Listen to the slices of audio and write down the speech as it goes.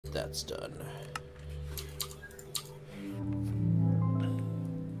That's done.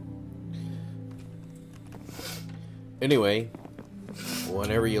 Anyway,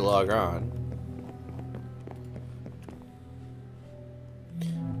 whenever you log on,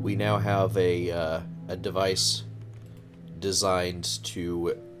 we now have a device designed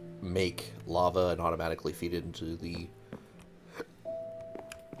to make lava and automatically feed it into the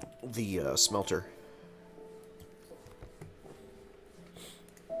smelter.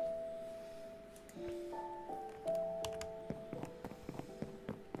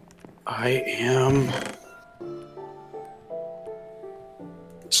 I am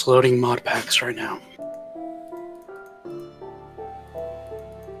loading mod packs right now.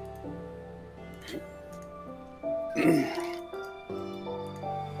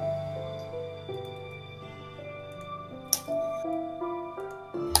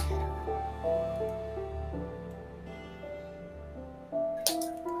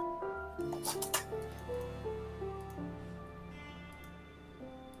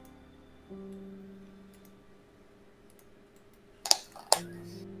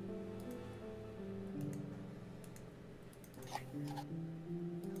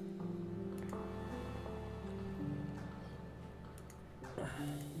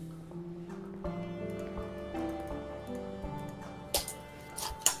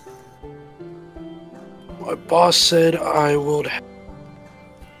 My boss said I would have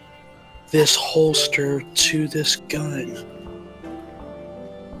this holster to this gun,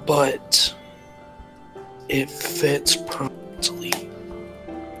 but it fits perfectly.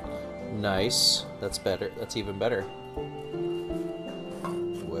 Nice. That's better. That's even better.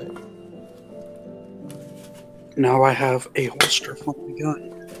 What? Now I have a holster for my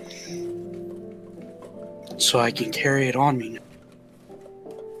gun, so I can carry it on me.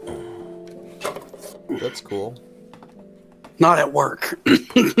 That's cool. Not at work.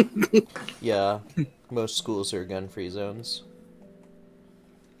 Yeah, most schools are gun-free zones.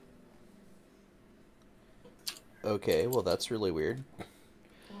 Okay, well that's really weird.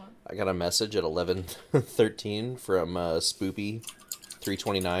 I got a message at 11:13 from Spoopy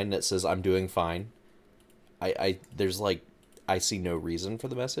 329 that says I'm doing fine. There's like, I see no reason for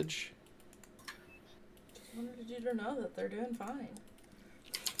the message. I wanted you to know that they're doing fine.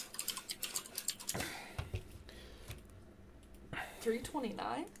 $3.29?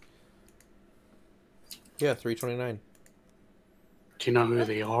 Yeah, 329. Do you know who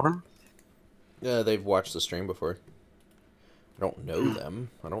they are? Yeah, they've watched the stream before. I don't know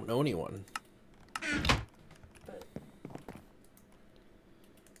them. I don't know anyone. But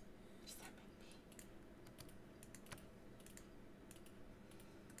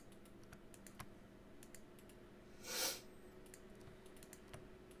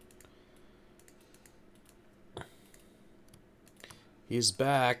He's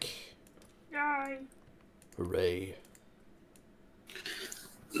back. yay! Hooray.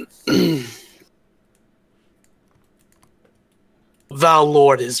 The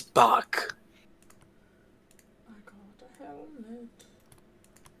Lord is back. I got a helmet.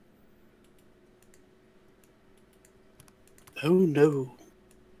 Oh no.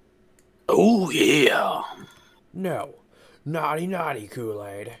 Oh yeah. No. Naughty, naughty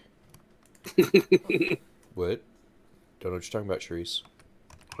Kool-Aid. What? Don't know what you're talking about, Charisse.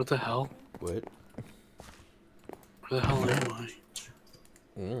 What the hell? What? Where the hell am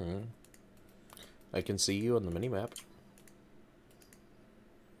I? I can see you on the minimap.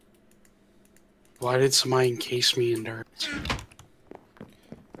 Why did somebody encase me in dirt?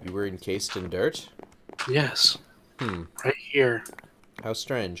 You were encased in dirt? Yes. Hmm. Right here. How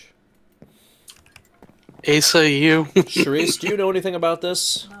strange. Asa, you. Charisse, do you know anything about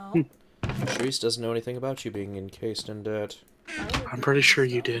this? No. Charisse doesn't know anything about you being encased in dirt. I'm pretty sure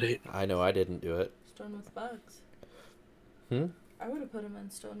you did it. I know I didn't do it. Stone with bugs. Hmm? I would have put him in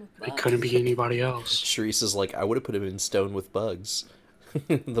stone with bugs. It couldn't be anybody else. Charisse is like, I would have put him in stone with bugs.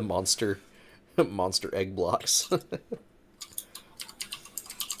 The monster egg blocks.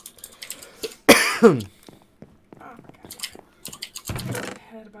 Oh, God.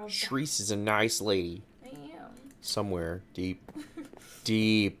 Charisse is a nice lady. I am. Somewhere deep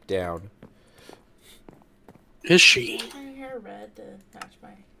down. Is she? Paint my hair red to match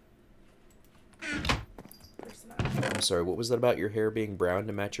my personality. I'm sorry, what was that about your hair being brown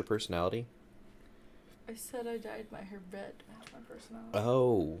to match your personality? I said I dyed my hair red to match my personality.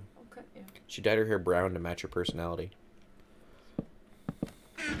 Oh. Okay, yeah. She dyed her hair brown to match her personality.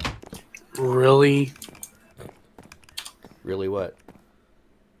 Really? Really what?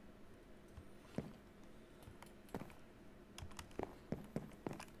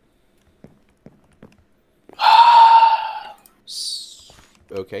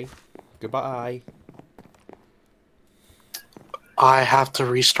 Okay. Goodbye. I have to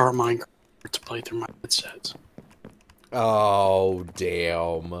restart Minecraft to play through my headset. Oh,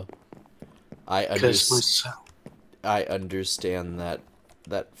 damn. I understand that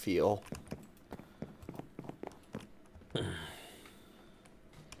feel.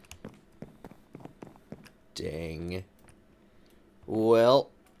 Dang.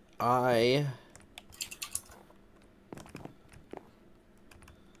 Well, I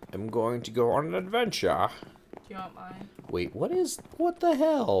am going to go on an adventure. Do you want mine? Wait, what the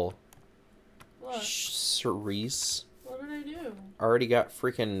hell? What? Cerise What did I do? already got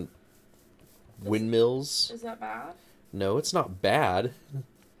freaking windmills. Is that bad? No, it's not bad.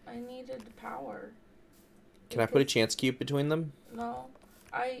 I needed power. Can I put a chance cube between them? No.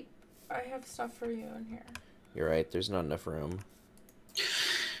 I have stuff for you in here. You're right, there's not enough room.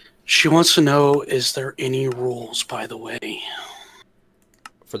 She wants to know, is there any rules, by the way?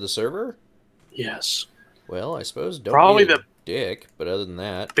 For the server? Yes. Well, I suppose don't Probably be a the dick, but other than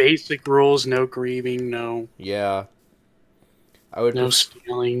that... basic rules, no grieving, no... Yeah. I would no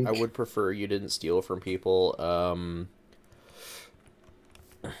stealing. I would prefer you didn't steal from people.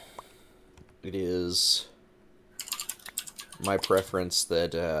 It is my preference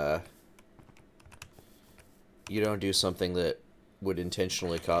that you don't do something that would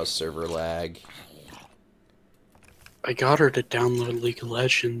intentionally cause server lag. I got her to download League of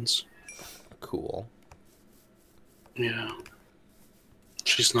Legends. Cool. Yeah.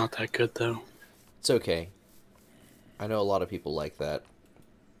 She's not that good, though. It's okay. I know a lot of people like that.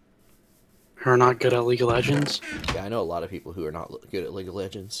 Her not good at League of Legends? Yeah, I know a lot of people who are not good at League of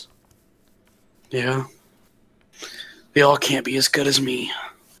Legends. Yeah. They all can't be as good as me.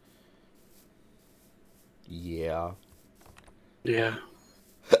 Yeah. Yeah.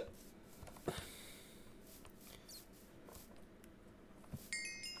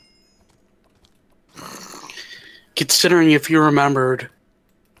 Considering if you remembered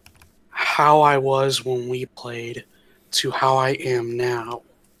how I was when we played to how I am now.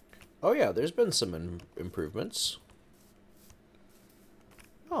 Oh yeah, there's been some improvements.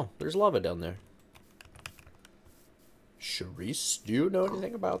 Oh, there's lava down there. Charisse, do you know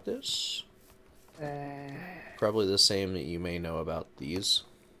anything about this? Probably the same that you may know about these.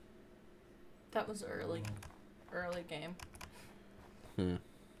 That was early game. Hmm.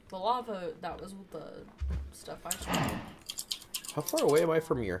 The lava, that was the stuff I saw. How far away am I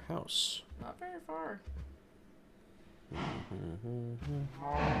from your house? Not very far.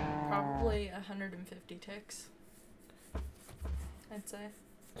 Probably 150 ticks, I'd say.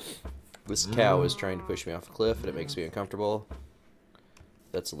 This cow is trying to push me off a cliff and it makes me uncomfortable.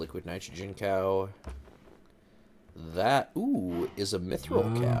 That's a liquid nitrogen cow. That, ooh, is a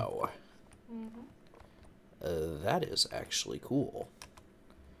mithril cow. That is actually cool.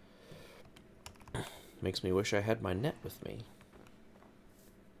 Makes me wish I had my net with me.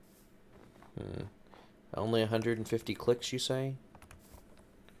 Only 150 clicks, you say?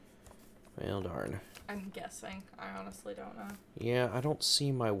 Well, darn. I'm guessing. I honestly don't know. Yeah, I don't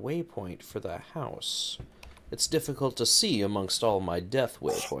see my waypoint for the house. It's difficult to see amongst all my death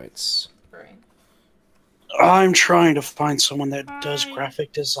waypoints. Right. I'm trying to find someone that does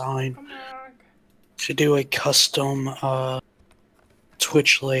graphic design Come back. to do a custom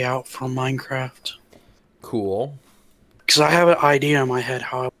Twitch layout for Minecraft. Cool. Because I have an idea in my head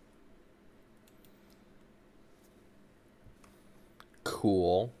how...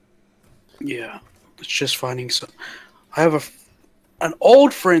 Cool. Yeah. It's just finding some... I have an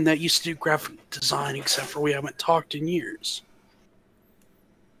old friend that used to do graphic design, except for we haven't talked in years.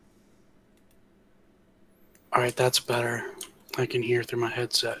 Alright, that's better. I can hear through my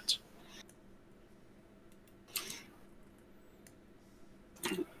headset.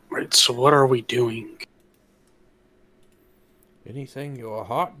 Right, so what are we doing? Anything your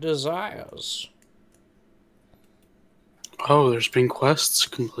heart desires. Oh, there's been quests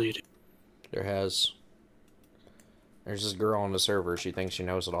completed. There has. There's this girl on the server. She thinks she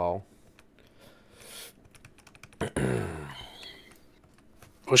knows it all.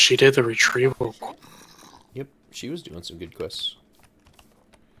 Well, she did the retrieval. Yep, she was doing some good quests.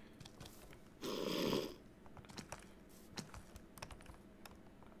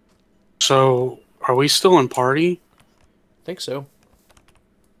 So, are we still in party? Think so.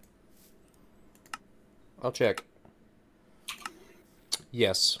 I'll check.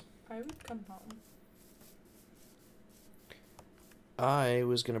 Yes. I would come home. I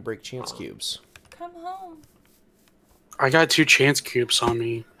was gonna break chance cubes. Come home. I got 2 chance cubes on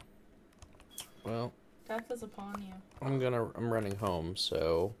me. Well, Death is upon you. I'm running home,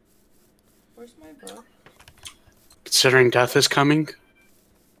 so Where's my book? Considering death is coming?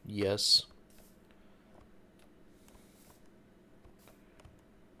 Yes.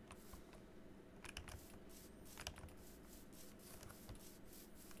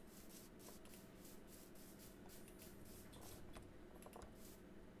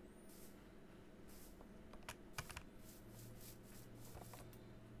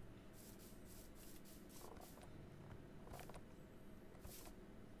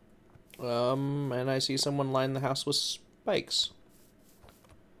 And I see someone line the house with spikes.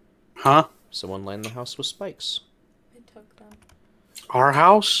 Huh? Someone lined the house with spikes. I took them. Our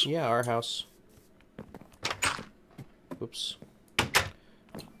house? Yeah, our house. Oops.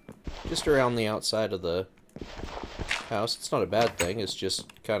 Just around the outside of the house. It's not a bad thing. It's just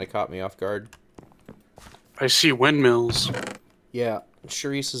kind of caught me off guard. I see windmills. Yeah,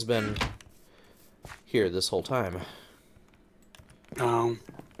 Charisse has been here this whole time. Um,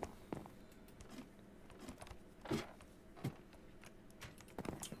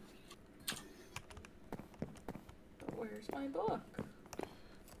 But where's my book?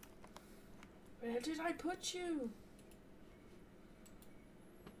 Where did I put you?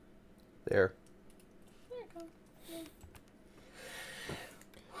 There. There you go. Yeah.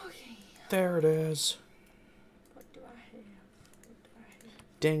 Okay. There it is. What do I have? What do I have?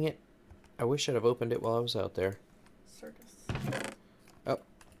 Dang it. I wish I'd have opened it while I was out there. Circus. Oh,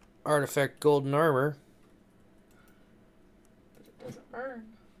 artifact golden armor. But it doesn't burn.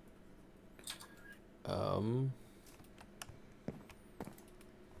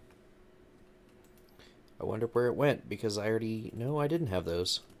 I wonder where it went, because I already... No, I didn't have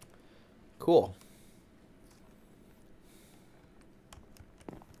those. Cool.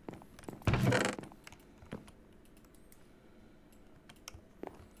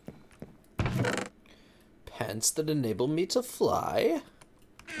 Pants that enable me to fly.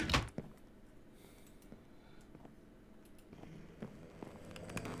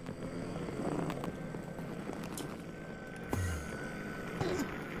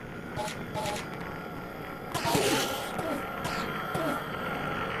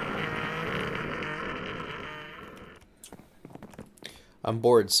 I'm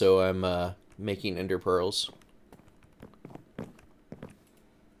bored, so I'm making ender pearls.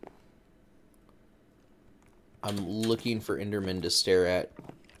 I'm looking for endermen to stare at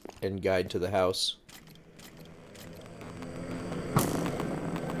and guide to the house.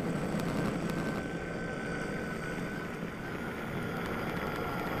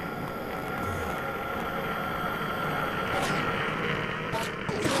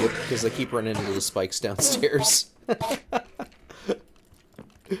 Yep, because I keep running into the spikes downstairs.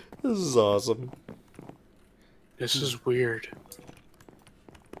 This is awesome. this is weird.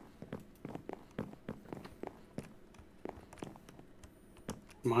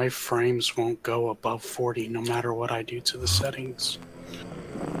 My frames won't go above 40 no matter what I do to the settings.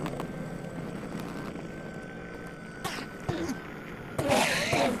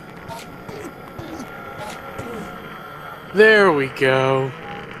 There we go.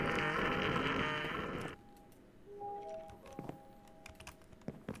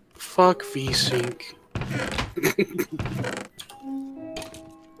 Fuck VSync.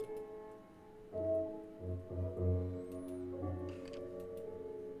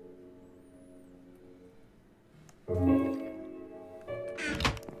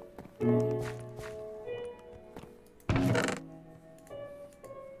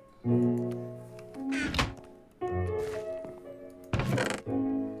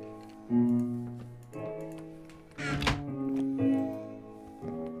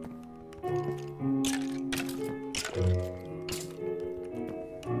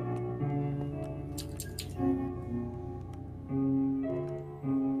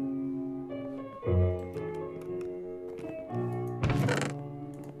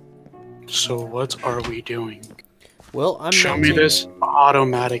 So what are we doing? Well, I'm Show me melting... this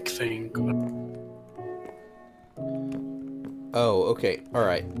automatic thing. Oh, okay.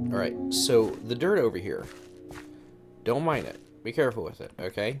 Alright, alright. So, the dirt over here. Don't mind it. Be careful with it,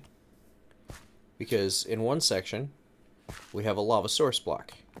 okay? Because in one section, we have a lava source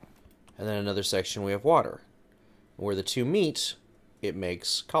block. And then another section, we have water. And where the two meet, it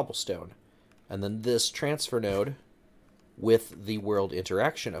makes cobblestone. And then this transfer node, with the world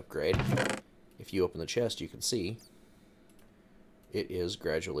interaction upgrade, if you open the chest, you can see, it is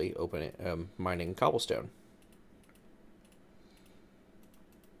gradually mining cobblestone.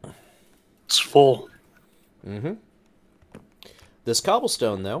 It's full. Mm-hmm. This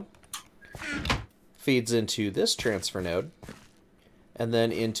cobblestone, though, feeds into this transfer node, and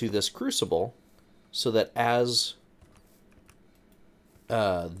then into this crucible, so that as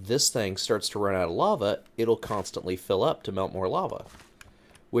this thing starts to run out of lava, it'll constantly fill up to melt more lava.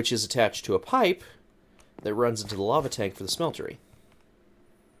 which is attached to a pipe that runs into the lava tank for the smeltery.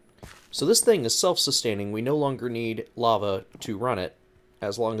 So this thing is self-sustaining. We no longer need lava to run it,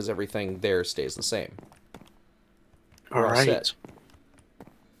 as long as everything there stays the same. All right. Set.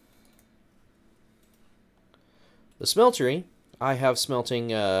 The smeltery, I have smelting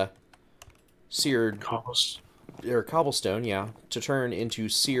seared cobblestone, yeah, to turn into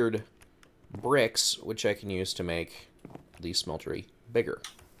seared bricks, which I can use to make the smeltery bigger.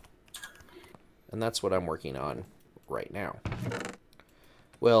 And that's what I'm working on right now.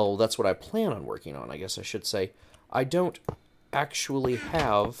 Well, that's what I plan on working on, I guess I should say. I don't actually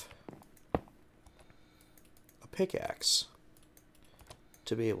have a pickaxe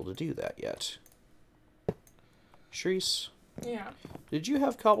to be able to do that yet. Shreese? Yeah. Did you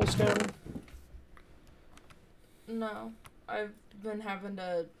have cobblestone? No. I've been having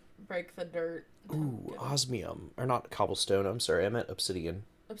to break the dirt. Ooh, osmium. Or not cobblestone, I'm sorry, I meant obsidian.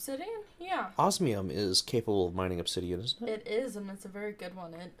 Obsidian? Yeah. Osmium is capable of mining obsidian, isn't it? It is, and it's a very good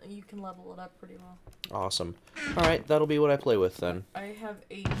one. You can level it up pretty well. Awesome. Alright, that'll be what I play with then. I have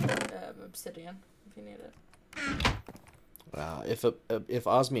 8 obsidian, if you need it. If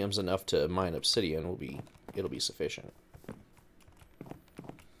osmium's enough to mine obsidian, it'll be sufficient.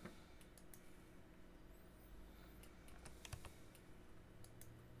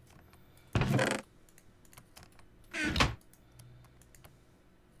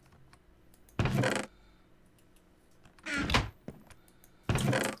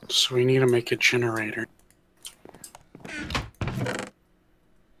 So we need to make a generator.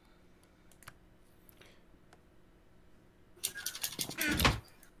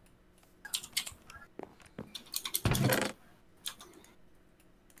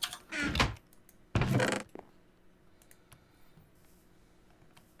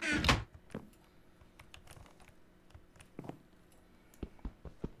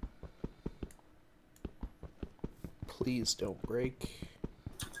 Please don't break.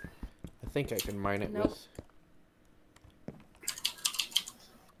 I think I can mine it Nope. with...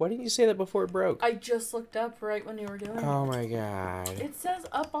 Why didn't you say that before it broke? I just looked up right when you were doing Oh it. my god. It says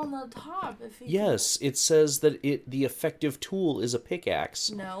up on the top. If you Yes, it says that the effective tool is a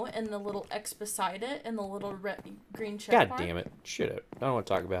pickaxe. No, and the little X beside it, and the little green check God mark. damn it. Shut up. I don't want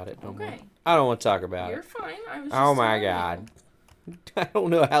to talk about it no more. Okay. I don't want to talk about You're it. fine. I was just Oh my telling you. god. I don't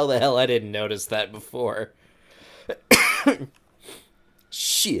know how the hell I didn't notice that before.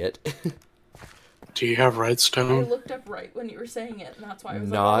 Shit. Do you have I redstone? looked up right when you were saying it, and that's why I was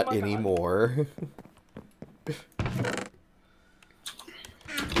Not like, oh my God. anymore.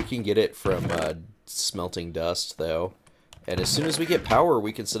 We can get it from smelting dust, though. And as soon as we get power,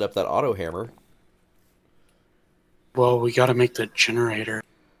 we can set up that auto hammer. Well, we gotta make the generator.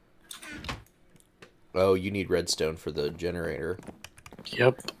 Oh, you need redstone for the generator.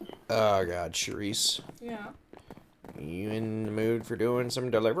 Yep. Oh, God, Sharice. Yeah. You in the mood for doing some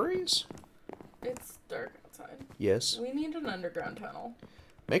deliveries? It's dark outside. Yes. We need an underground tunnel.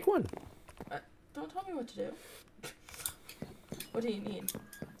 Make one. Don't tell me what to do. What do you need?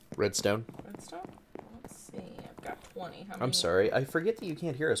 Redstone. Redstone? Let's see. I've got 20. How many? I'm sorry. I forget that you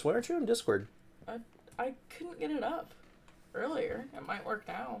can't hear us. Why aren't you on Discord? I couldn't get it up earlier. It might work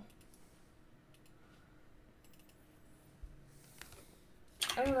now.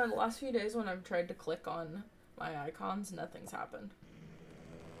 I don't know. The last few days when I've tried to click on my icons, nothing's happened.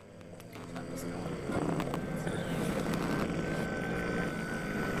 I'm just going.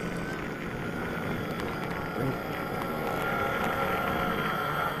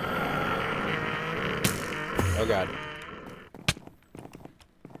 Oh, God.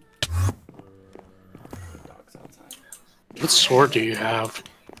 Dogs outside. What sword do you have?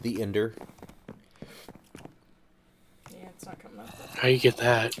 The Ender. Yeah, it's not coming up. How you get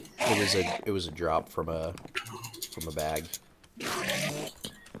that? It was a drop from a bag.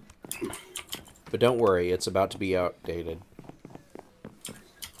 But don't worry, it's about to be outdated.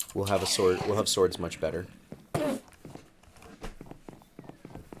 We'll have a sword. We'll have swords much better.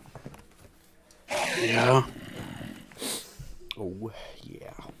 Yeah. Oh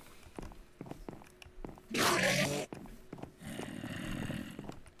yeah.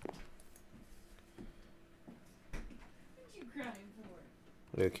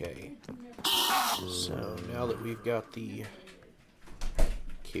 Okay. So now that we've got the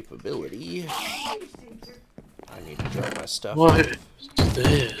capability, I need to drop my stuff. What is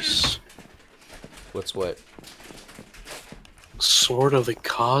this? What's what? Sword of the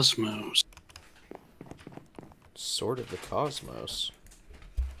Cosmos. Sword of the Cosmos.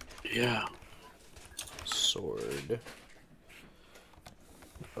 Yeah. Sword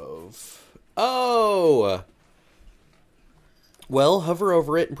of... Oh! Well, hover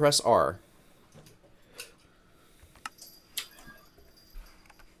over it and press R.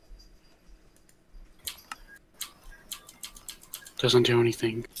 Doesn't do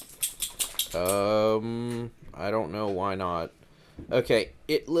anything. I don't know why not. Okay,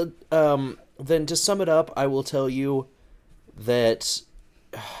 then to sum it up, I will tell you that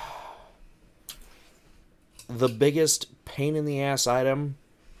the biggest pain in the ass item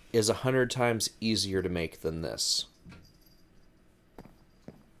is 100 times easier to make than this.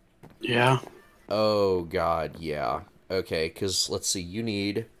 Yeah. Oh god, yeah. Okay, because let's see, you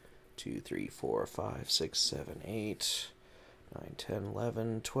need 2, 3, 4, 5, 6, 7, 8, 9, 10,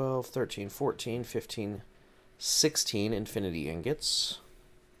 11, 12, 13, 14, 15, 16 infinity ingots,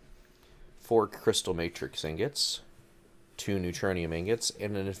 4 crystal matrix ingots, 2 neutronium ingots,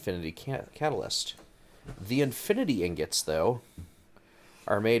 and an infinity catalyst. The infinity ingots, though,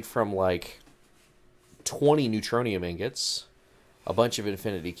 are made from like 20 neutronium ingots, a bunch of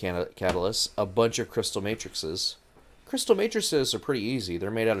infinity catalysts, a bunch of crystal matrices. Crystal matrices are pretty easy. They're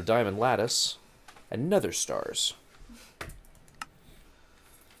made out of diamond lattice and nether stars.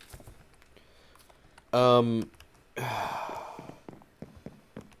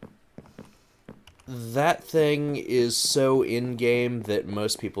 That thing is so in-game that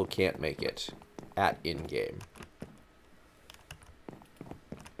most people can't make it at in-game.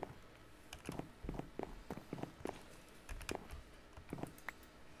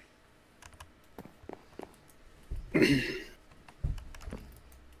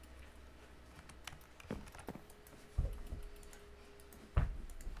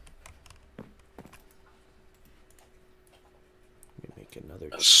 Make another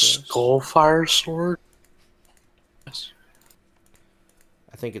Skullfire sword? Yes.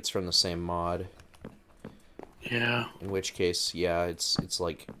 I think it's from the same mod. Yeah. In which case, yeah, it's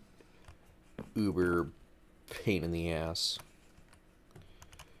like uber pain in the ass.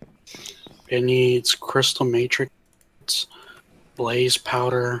 It needs crystal matrix, blaze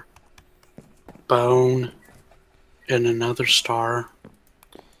powder, bone, and another star,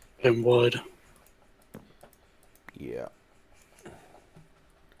 and wood. Yeah.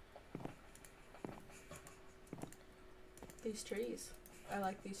 These trees. I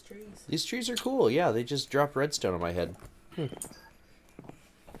like these trees. These trees are cool. Yeah, they just dropped redstone on my head. No,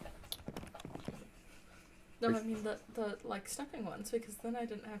 I mean the like stepping ones, because then I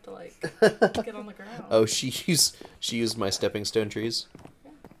didn't have to like get on the ground. Oh, she used my stepping stone trees.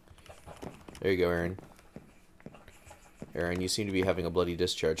 Yeah. There you go, Aaron. Aaron, you seem to be having a bloody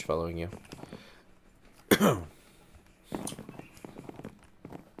discharge following you.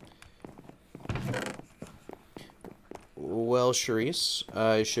 Well, Charisse,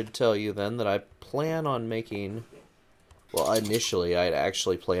 I should tell you then that I plan on making... Well, initially, I had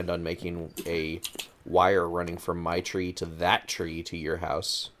actually planned on making a wire running from my tree to that tree to your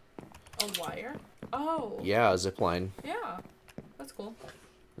house. A wire? Oh. Yeah, a zipline. Yeah. That's cool.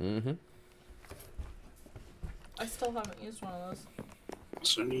 Mm-hmm. I still haven't used one of those.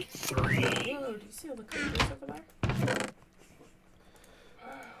 So I need 3. Whoa, do you see all the creepers over there?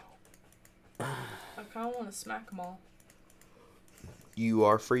 I kind of want to smack them all. You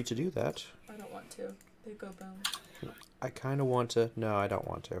are free to do that. I don't want to. They go boom. I kind of want to. No, I don't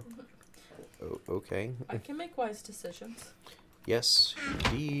want to. Oh, okay. I can make wise decisions. Yes,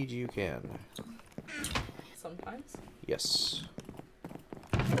 indeed you can. Sometimes. Yes.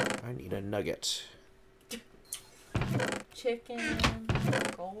 I need a nugget. Chicken,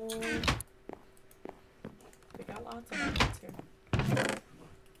 gold. We got lots of nuggets here.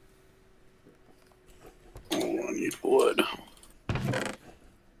 Oh, I need wood.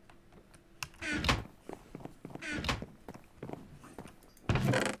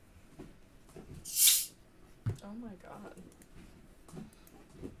 Oh my god.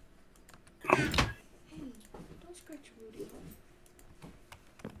 Hey, don't scratch Rudy.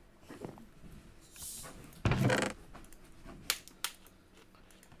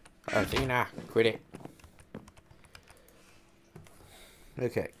 Athena, quit it.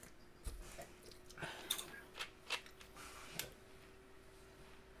 Okay.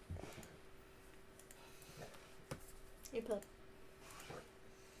 Hey, pup.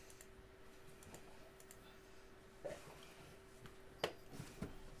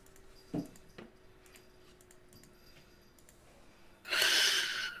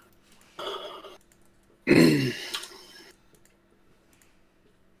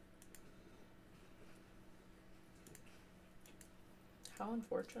 How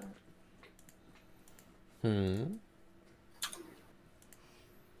unfortunate.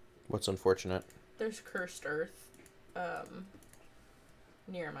 What's unfortunate? There's cursed earth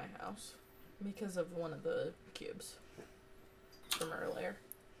near my house because of one of the cubes. from earlier.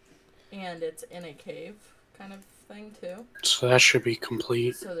 And it's in a cave kind of thing, too. So that should be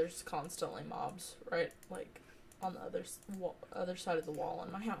complete. So there's constantly mobs, right? Like, on the other side of the wall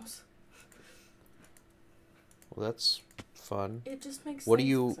in my house. Well, that's fun. It just makes What sense. do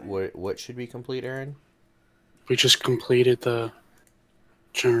you... What should be complete, Aaron? We just completed the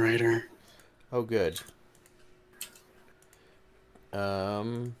generator. Oh, good.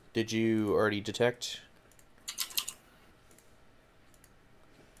 Did you already detect?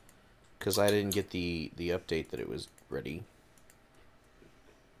 Because I didn't get the update that it was ready.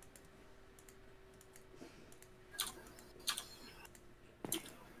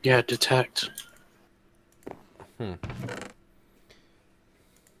 Yeah, detect.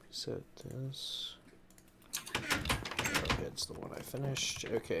 Set this. Okay, it's the one I finished.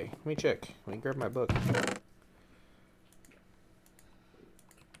 Okay, let me check. Let me grab my book.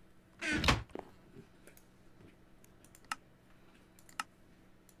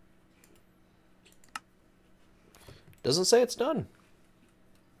 Doesn't say it's done.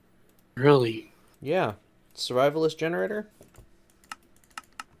 Really? Yeah. Survivalist generator?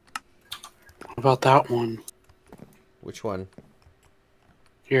 What about that one? Which one?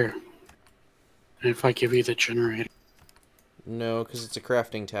 Here. And if I give you the generator. No, because it's a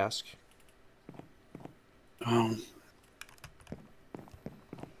crafting task. Oh.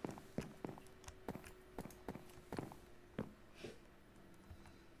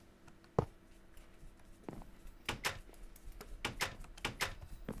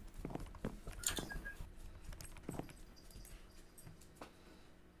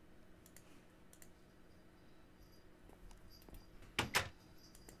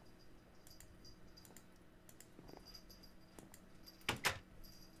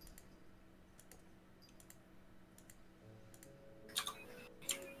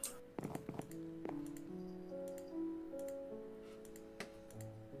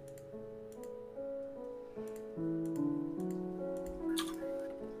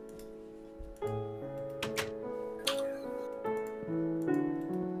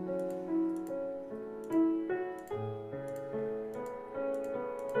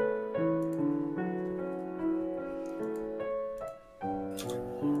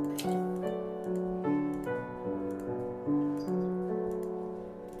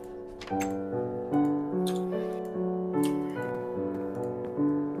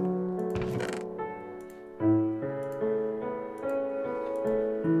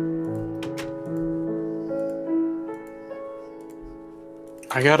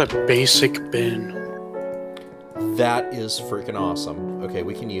 I got a basic bin. That is freaking awesome. Okay,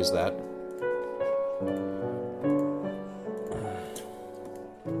 we can use that.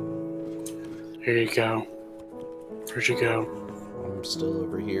 Here you go. Where'd you go? I'm still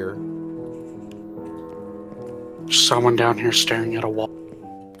over here. Someone down here staring at a wall.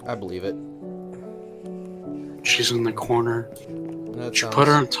 I believe it. She's in the corner. That Should put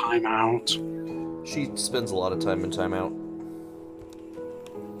her in timeout. She spends a lot of time in timeout.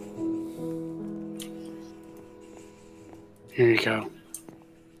 Here you go.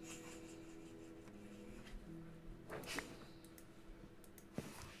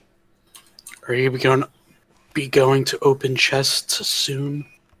 Are you going to open chests soon?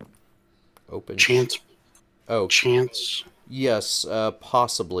 Open. Chance. Oh, Chance. yes,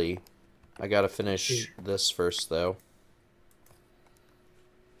 possibly. I gotta finish this first, though.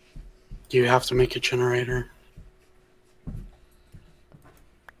 Do you have to make a generator?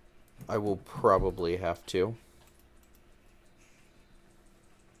 I will probably have to.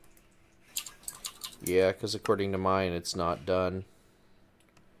 Yeah, because according to mine, it's not done.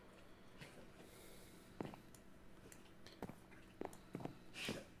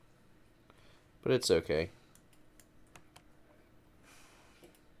 But it's okay.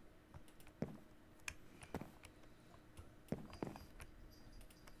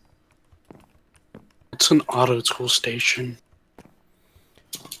 It's an auto tool station.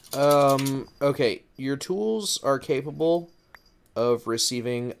 Okay. Your tools are capable of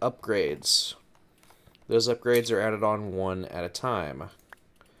receiving upgrades. Those upgrades are added on one at a time.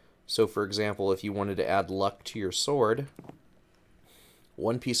 So, for example, if you wanted to add luck to your sword,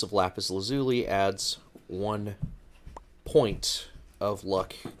 one piece of lapis lazuli adds 1 point of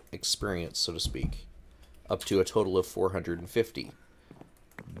luck experience, so to speak, up to a total of 450.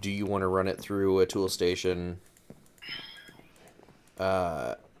 Do you want to run it through a tool station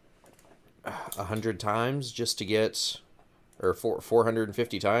 100 times just to get, or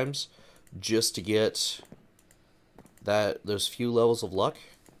 450 times just to get those few levels of luck?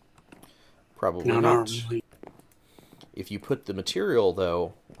 Probably No, not. not really. If you put the material,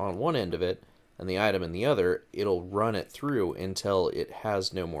 though, on one end of it, and the item in the other, it'll run it through until it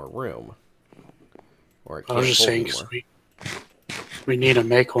has no more room. Or it I can't was just hold saying, anymore. 'cause we need to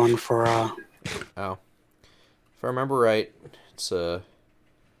make one for, Oh. If I remember right, it's a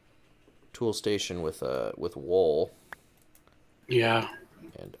tool station with wool. yeah,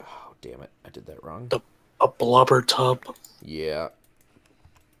 And, oh, damn it, I did that wrong. a blubber tub. Yeah.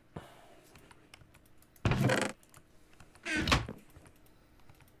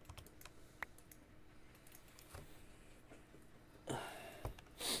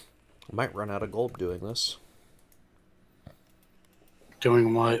 I might run out of gold doing this.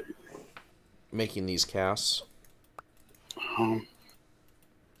 Doing what? Making these casts. Are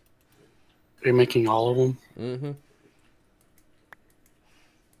you making all of them? Mm-hmm.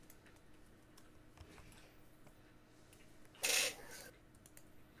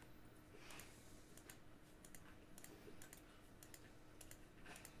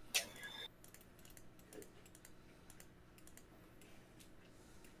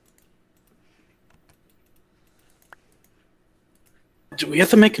 Do we have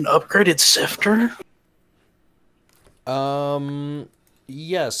to make an upgraded sifter?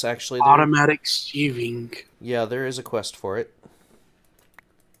 Yes, actually. Automatic sieving. Yeah, there is a quest for it.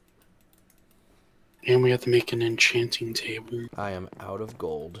 And we have to make an enchanting table. I am out of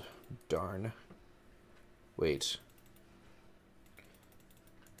gold. Darn. Wait.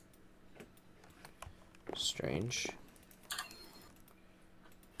 Strange.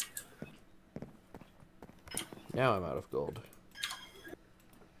 Now I'm out of gold.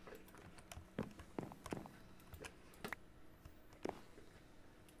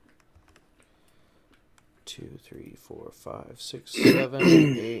 Two, 3, 4, 5, 6, 7,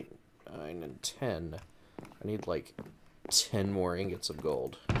 8, 9, and 10. I need like 10 more ingots of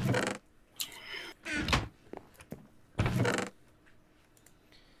gold. I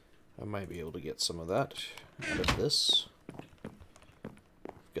might be able to get some of that out of this.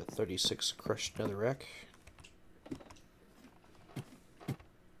 I've got 36 crushed netherrack.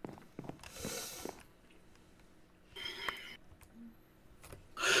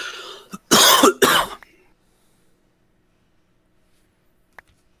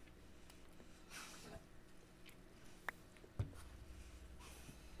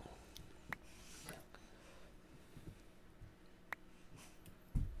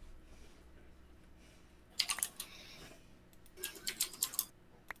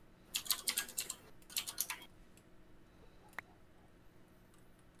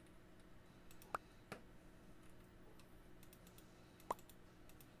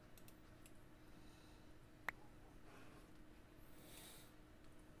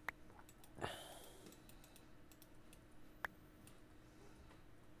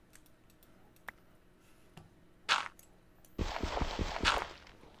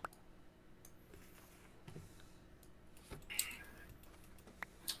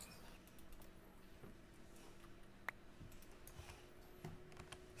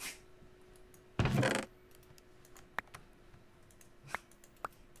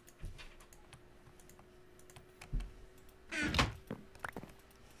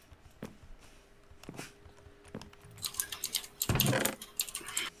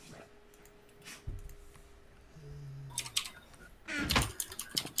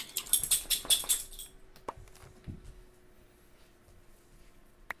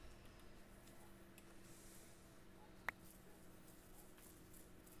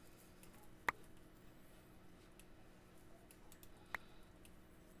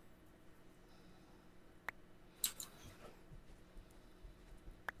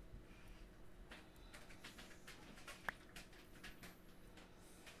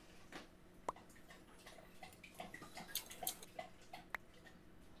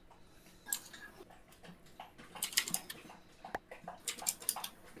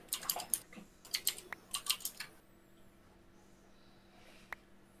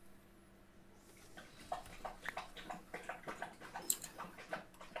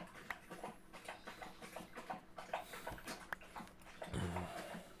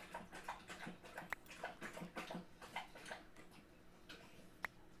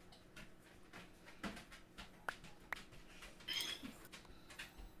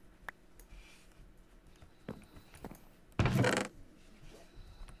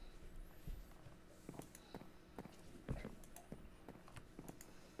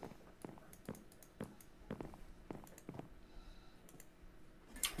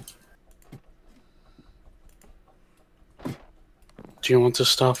 Do you want this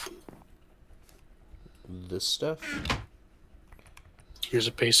stuff? This stuff? Here's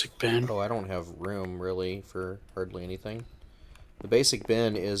a basic pen. Oh, I don't have room, really, for hardly anything. The basic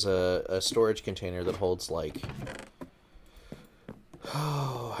bin is a storage container that holds like...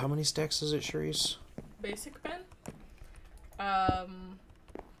 Oh, how many stacks is it, Charisse? Basic bin?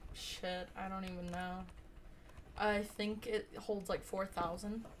 Shit, I don't even know. I think it holds like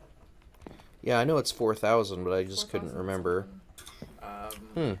 4,000. Yeah, I know it's 4,000, but I just couldn't remember.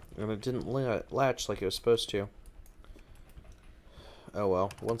 Something. And it didn't latch like it was supposed to. Oh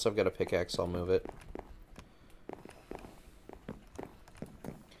well, once I've got a pickaxe, I'll move it.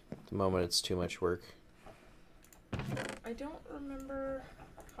 At the moment, it's too much work. I don't remember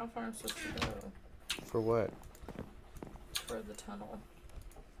how far I'm supposed to go. For what? For the tunnel.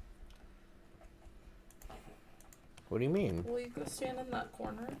 What do you mean? Will you go stand in that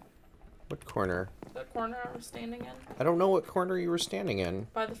corner? What corner? That corner I was standing in? I don't know what corner you were standing in.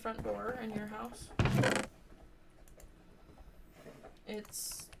 By the front door in your house.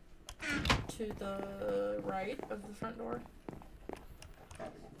 It's to the right of the front door.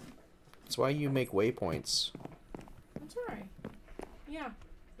 That's why you make waypoints. That's alright. Yeah,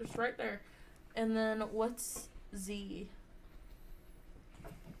 just right there. And then what's Z?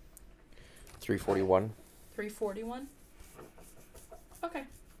 341. 341? Okay,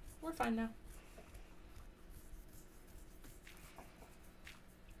 we're fine now.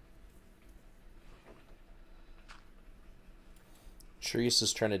 Charisse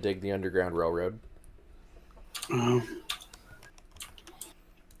is trying to dig the Underground Railroad.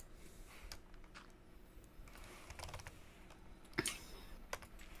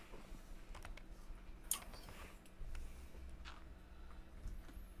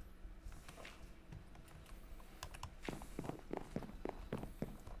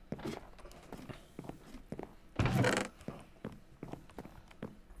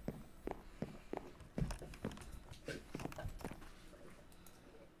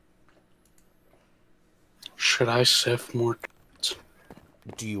 Should I sift more?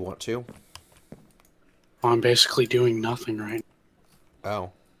 Do you want to? I'm basically doing nothing right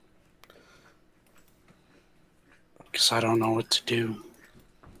Oh. because I don't know what to do.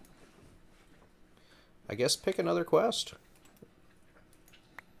 I guess pick another quest.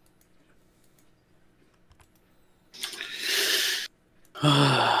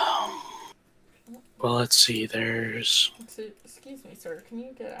 Well, let's see. There's... Excuse me, sir. Can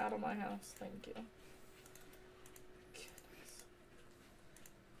you get out of my house? Thank you.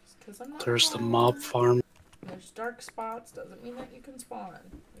 Because I'm not There's the home. mob farm. There's dark spots. Doesn't mean that you can spawn.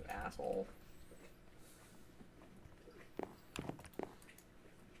 You asshole.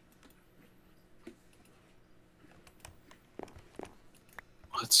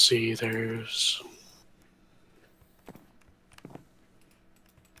 Let's see. There's...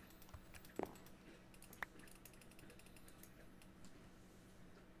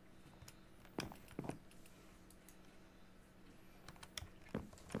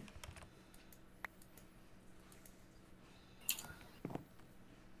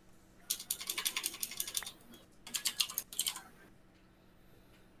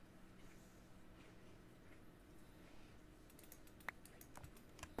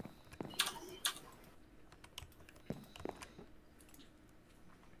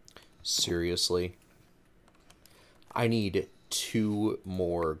 Seriously? I need 2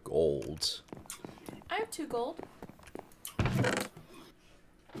 more gold. I have 2 gold.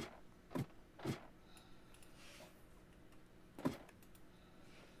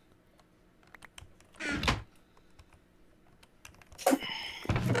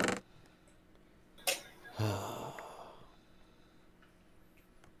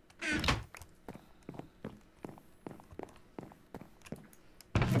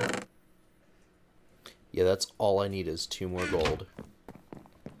 Yeah, that's all I need is 2 more gold.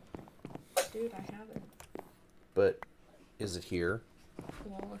 Dude, I have it. But is it here?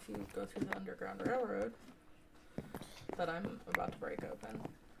 Well, if you go through the Underground Railroad that I'm about to break open.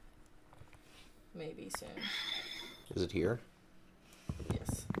 Maybe soon. Is it here?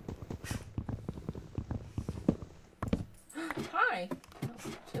 Yes. Hi! Oh,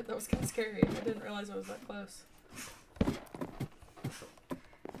 shit, that was kind of scary. I didn't realize I was that close.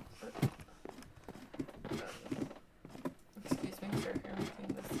 Excuse me, sir. You're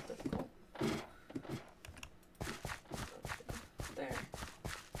making this difficult. There.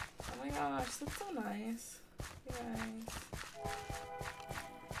 Oh my gosh, that's so nice. You guys.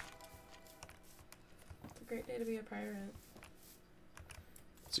 It's a great day to be a pirate.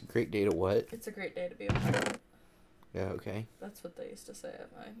 It's a great day to what? It's a great day to be a pirate. Yeah, okay. That's what they used to say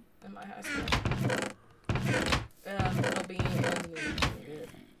at my high school. It'll be in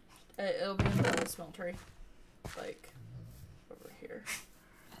the smeltery, like over here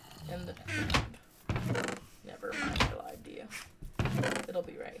in the never mind. I lied to you. It'll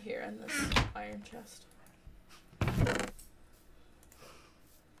be right here in this iron chest.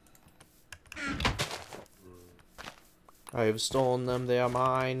 I have stolen them. They are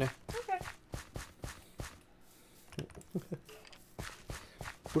mine. Okay.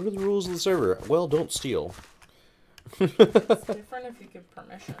 What are the rules of the server? Well, don't steal. It's different if you give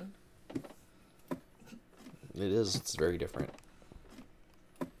permission. It is. It's very different.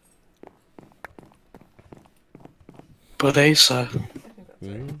 But Asa, I think that's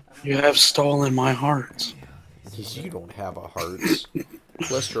right. you have stolen my hearts. You don't have a heart.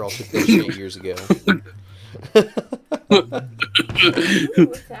 Cholesterol took that shit years ago. Ooh,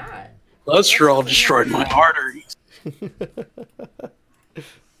 what's that? Cholesterol destroyed my arteries. And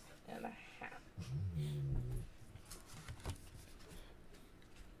a hat.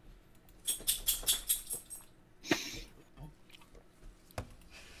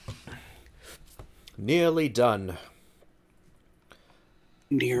 Nearly done.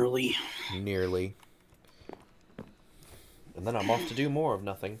 Nearly. Nearly. And then I'm off to do more of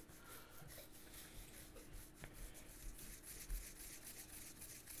nothing.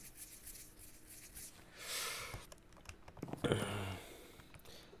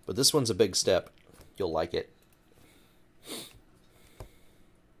 But this one's a big step. You'll like it.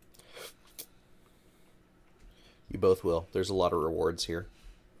 You both will. There's a lot of rewards here.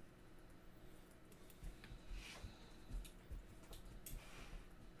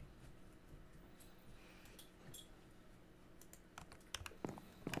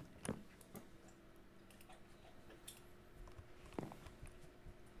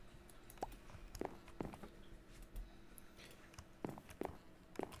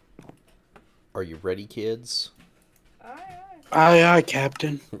 Are you ready, kids? Aye,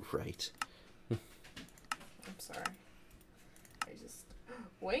 Captain. Right. I'm sorry. I just...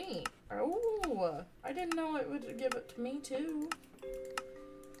 Wait. Oh, I didn't know it would give it to me, too.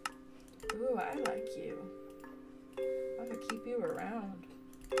 Ooh, I like you. I'm gonna keep you around.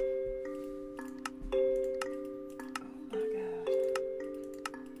 Oh my god.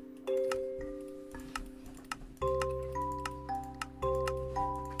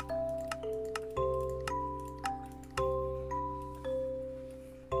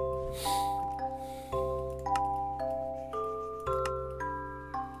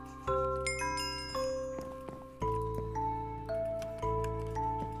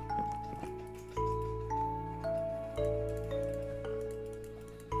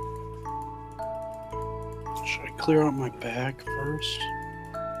 Should I clear out my bag first?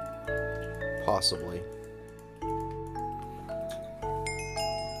 Possibly.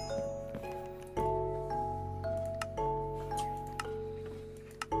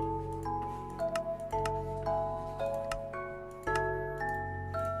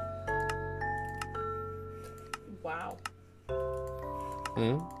 Wow.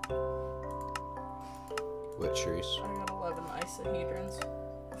 Hmm? What, Sharice? I got 11 isohedrons.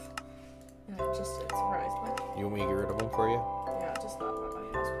 And it surprised me. You want me to get rid of them for you? Yeah, just not by my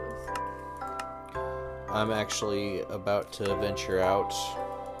house, please. I'm actually about to venture out,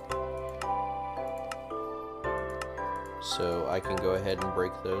 so I can go ahead and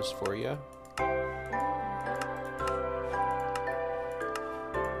break those for you. I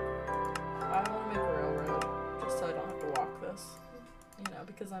want to make a railroad, just so I don't have to walk this. You know,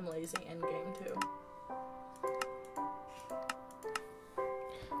 because I'm lazy in game too.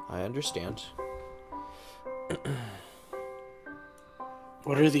 I understand.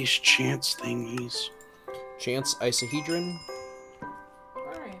 What are these chance thingies? Chance isohedron?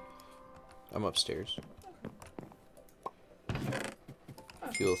 Alright. I'm upstairs.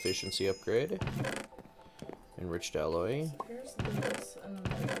 Fuel efficiency upgrade. Enriched alloy. So here's this, and then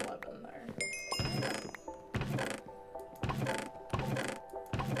there's 11 there.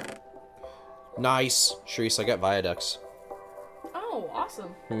 Nice! Sharice, I got viaducts. Oh,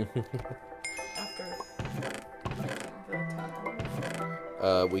 awesome. After the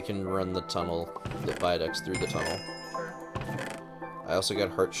tunnel. We can run the viaducts through the tunnel. Sure. I also got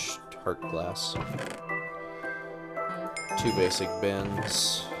heart glass. 2 basic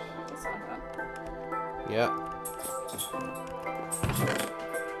bins. That's not bad. Yeah.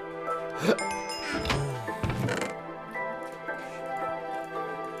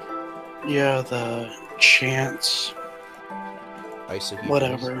 Yeah, the chance. Isohedrons.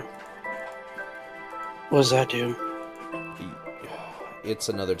 Whatever. What does that do? It's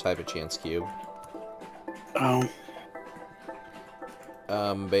another type of chance cube. Oh.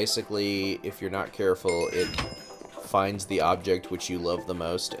 Basically, if you're not careful, it finds the object which you love the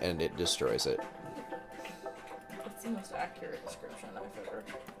most and it destroys it. That's the most accurate description I've ever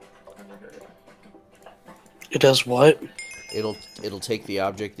heard. It does what? It'll take the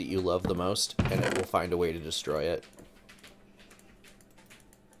object that you love the most, and it will find a way to destroy it.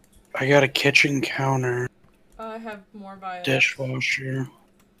 I got a kitchen counter, I have more violets. dishwasher,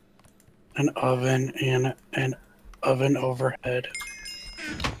 an oven, and an oven overhead.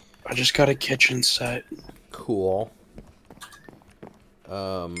 I just got a kitchen set. Cool.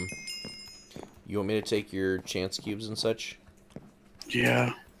 You want me to take your chance cubes and such?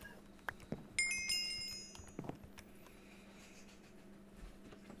 Yeah.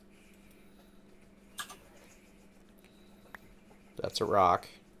 That's a rock.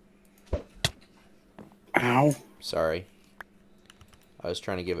 Ow. Sorry. I was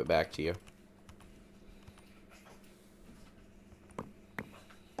trying to give it back to you.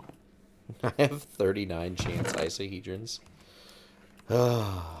 I have 39 chance isohedrons.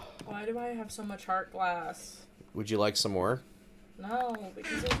 Why do I have so much heart glass? Would you like some more? No,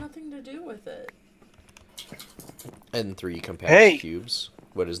 because there's nothing to do with it. And 3 compact Hey! cubes.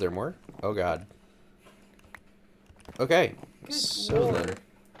 What, is there more? Oh god. Okay. Good So lord.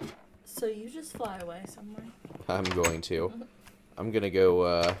 then, So you just fly away somewhere, I'm going to. I'm gonna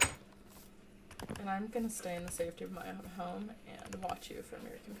go, and I'm gonna stay in the safety of my own home and watch you from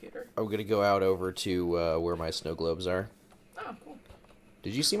your computer. I'm gonna go out over to, where my snow globes are. Oh, cool.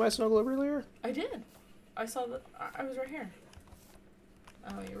 Did you see my snow globe earlier? I did. I saw that. I was right here.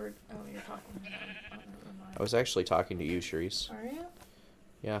 Oh, you were. Oh, you're talking to him. Oh, never mind. I was actually talking to you, Sharice. Are you?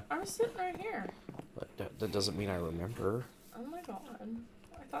 Yeah. I was sitting right here. But that doesn't mean I remember. Oh my god.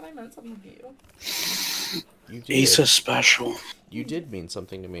 I thought I meant something to you. You did. Asa special. You did mean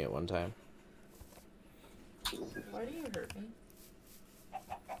something to me at one time. Why do you hurt me?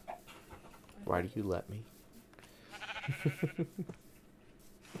 Why do you let me? I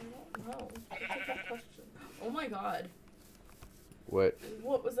don't know. That's a good question. Oh my god. What?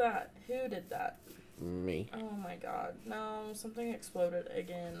 What was that? Who did that? Me. Oh my god. No, something exploded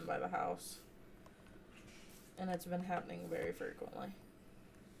again by the house. And it's been happening very frequently.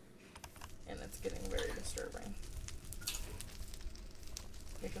 And it's getting very disturbing.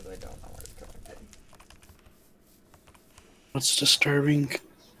 Because I don't know where it's coming from. What's disturbing?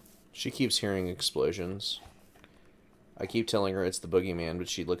 She keeps hearing explosions. I keep telling her it's the boogeyman, but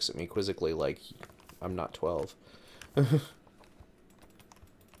she looks at me quizzically like I'm not 12. I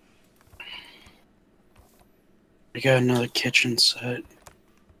got another kitchen set.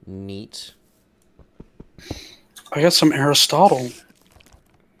 Neat. I got some Aristotle.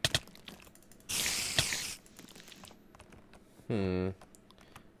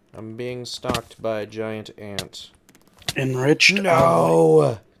 I'm being stalked by a giant ant. Enriched ally.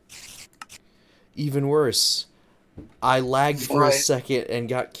 No! Even worse. I lagged for a Why? second and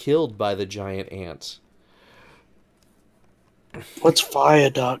got killed by the giant ant. What's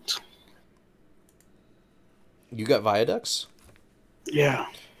viaduct? You got viaducts? Yeah.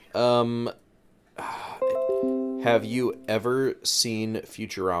 Have you ever seen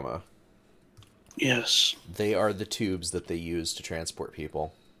Futurama? Yes. They are the tubes that they use to transport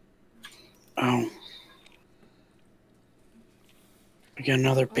people. Oh. I got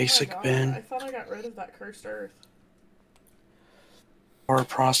another basic Oh my god, bin. I thought I got rid of that cursed earth. Power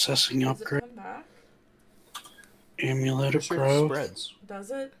processing Does upgrade. it come back? Amulet of Sure, growth. spreads.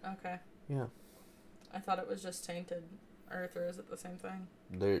 Does it? Okay. Yeah. I thought it was just tainted earth, or is it the same thing?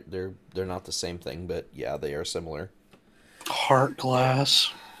 They're not the same thing, but yeah, they are similar. Heart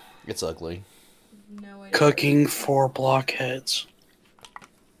glass. It's ugly. No idea. Cooking for blockheads.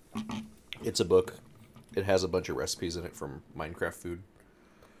 It's a book. It has a bunch of recipes in it from Minecraft food.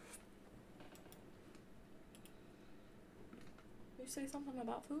 You say something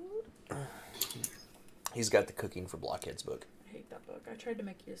about food? He's got the Cooking for Blockheads book. I hate that book. I tried to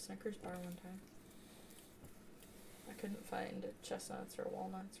make you a Snickers bar one time. I couldn't find chestnuts or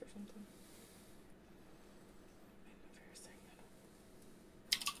walnuts or something. Made my favorite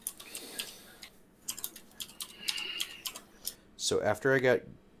thing. So after I got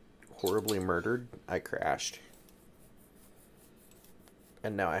horribly murdered, I crashed.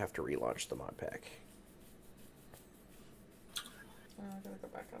 And now I have to relaunch the mod pack. Oh, I gotta go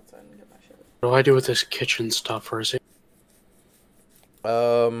back outside and get my shit. What do I do with this kitchen stuff, or is it?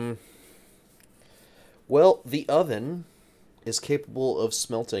 Well, the oven is capable of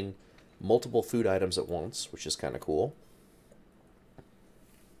smelting multiple food items at once, which is kind of cool.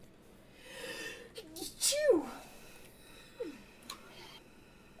 Chew!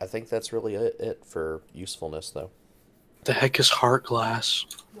 I think that's really it for usefulness, though. The heck is heart glass?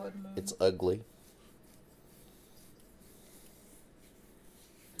 Blood moon. It's ugly.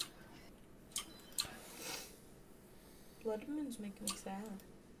 Blood moons make me sad,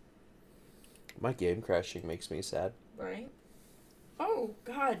 My game crashing makes me sad. right? Oh,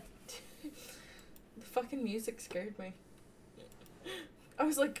 God. The fucking music scared me. I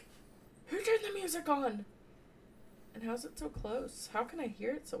was like, who turned the music on? And how's it so close? How can I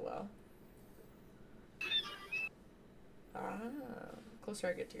hear it so well? Closer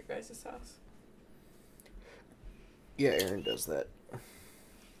I get to your guys' house. Yeah, Aaron does that.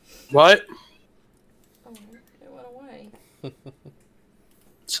 What? Oh, it went away.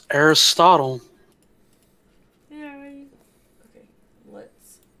 It's Aristotle. Yay. Okay,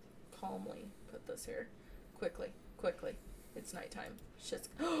 let's calmly put this here. Quickly, quickly. It's nighttime. Shit's...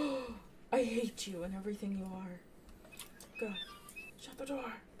 I hate you and everything you are. Go. Shut the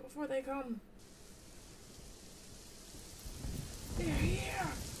door before they come. They're here.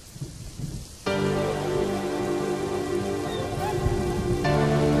 Come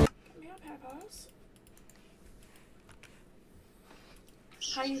here, Peppers.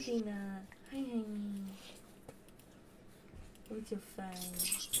 Hi, Athena. Hi, honey. With your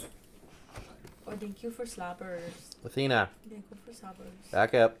friend. Oh, thank you for slobbers. Athena, Thank you for slobbers.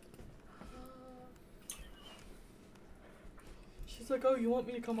 back up. She's like, oh, you want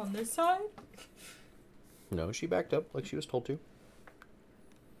me to come on this side? No, she backed up like she was told to.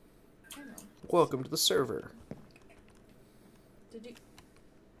 I know. Welcome to the server. Did you...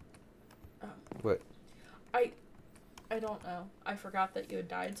 Oh. What? I don't know. I forgot that you had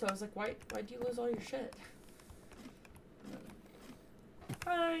died, so I was like, why'd you lose all your shit?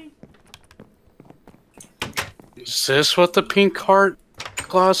 Hi. Is this what the pink heart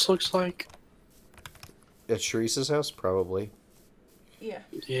glass looks like? At Sharice's house? Probably. Yeah.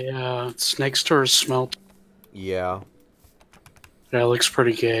 Yeah, it's next to her smelt. Yeah. That looks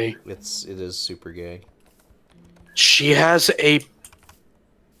pretty gay. It is super gay. She has a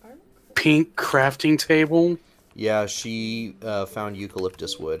pink crafting table. Yeah, she found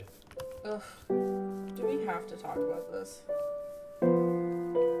eucalyptus wood. Ugh. Do we have to talk about this?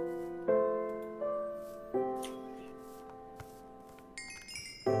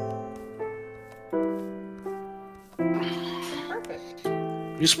 Perfect.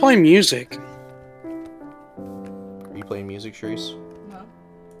 Just play music. Are you playing music, Sharice? No.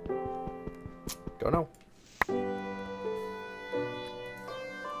 Don't know.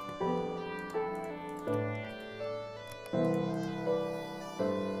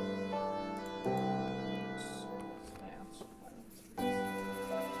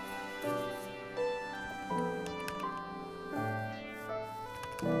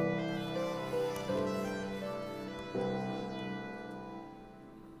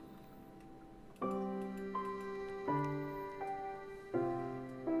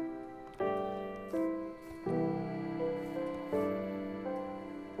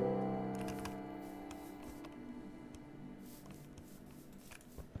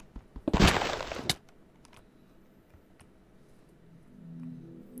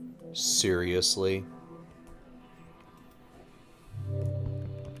 Seriously?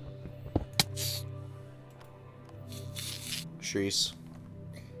 Sharice,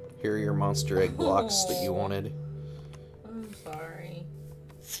 here are your monster egg blocks that you wanted. I'm sorry.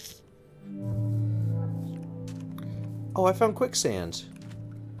 Oh, I found quicksand.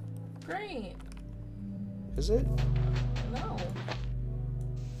 Great. Is it? No.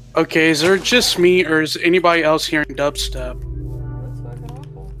 Okay, is there just me or is anybody else hearing dubstep? That's fucking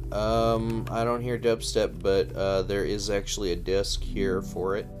awful. I don't hear dubstep, but there is actually a disc here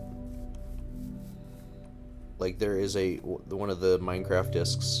for it. Like, there is one of the Minecraft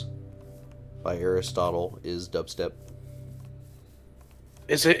discs by Aristotle is dubstep.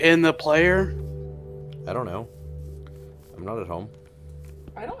 Is it in the player? I don't know. I'm not at home.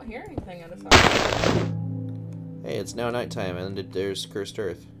 I don't hear anything at a time. Hey, it's now nighttime, and there's Cursed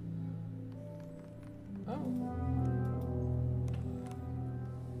Earth. Oh.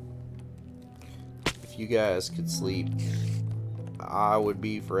 If you guys could sleep, I would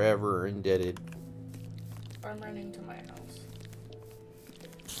be forever indebted. I'm running to my house.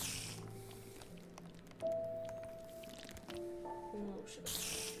 Ooh, shit.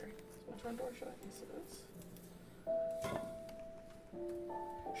 Is my front door shut? Yes, it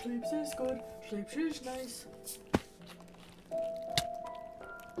is. Sleeps is good. Sleeps is nice.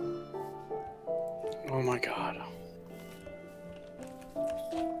 Oh my god.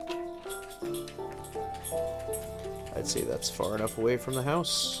 I'd say that's far enough away from the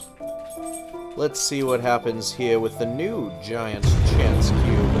house. Let's see what happens here with the new giant chance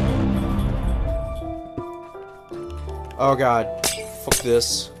cube. Oh god. Fuck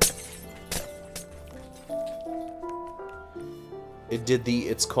this. It did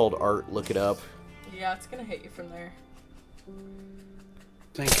it's called art, look it up. Yeah, it's gonna hit you from there.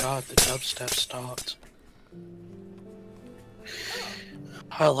 Thank god the dubstep stopped.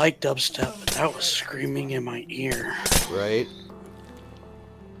 I like dubstep, but that was screaming in my ear. Right?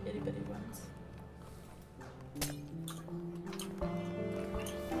 Itty bitty ones.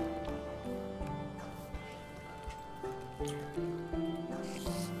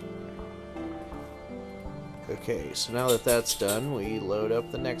 Okay, so now that that's done, we load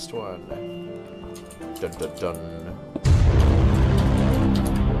up the next one. Dun dun dun.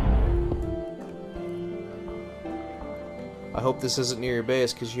 I hope this isn't near your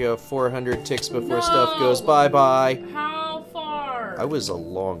base, because you have 400 ticks before stuff goes bye-bye. How far? I was a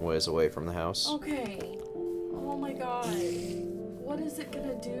long ways away from the house. Okay. Oh my god. What is it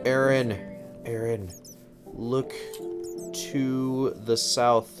gonna do? Aaron, look to the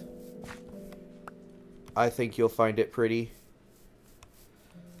south. I think you'll find it pretty.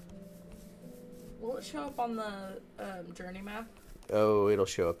 Will it show up on the journey map? Oh, it'll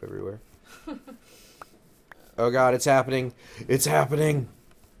show up everywhere. Oh god, it's happening. It's happening.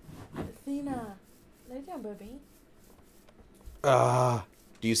 Athena, lay down, baby.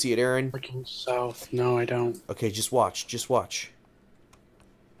 Do you see it, Aaron? Looking south. No, I don't. Okay, just watch. Just watch.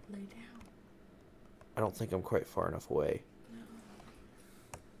 Lay down. I don't think I'm quite far enough away. No.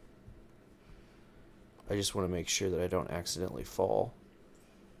 I just want to make sure that I don't accidentally fall.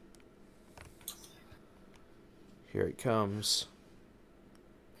 Here it comes.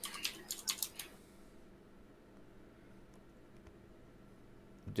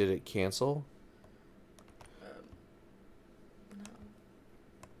 Did it cancel? No.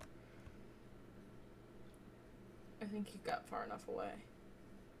 I think you got far enough away.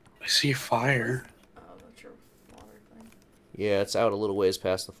 I see fire. Oh, that's your water thing. Yeah, it's out a little ways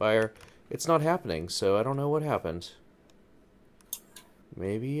past the fire. It's not happening, so I don't know what happened.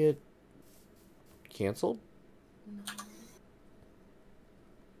 Maybe it canceled? No.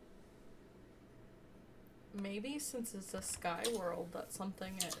 Maybe since it's a sky world, that's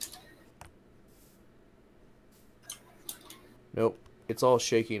something it... Nope. It's all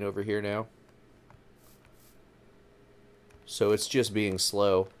shaking over here now. So it's just being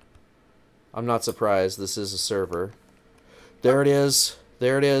slow. I'm not surprised. This is a server. There it is.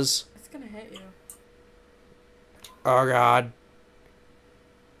 There it is. It's gonna hit you. Oh god.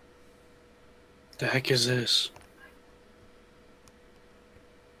 The heck is this?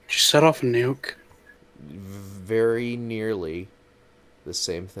 Did you set off a nuke? Very nearly the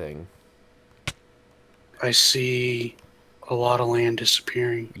same thing. I see a lot of land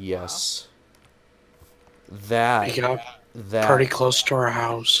disappearing. Yes. Pick it That up pretty close to our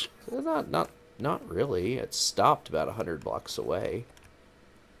house. Not really. It stopped about 100 blocks away.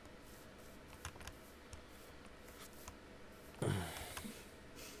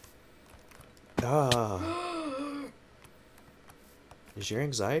 Is your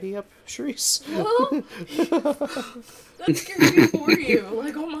anxiety up, Sharice? Well, that scared me for you.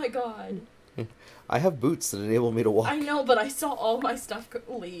 Like, oh my god. I have boots that enable me to walk. I know, but I saw all my stuff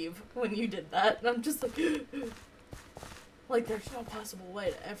leave when you did that, and I'm just like... like, there's no possible way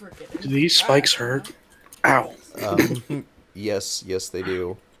to ever get into Do these that, spikes you know? hurt? Ow. Yes, they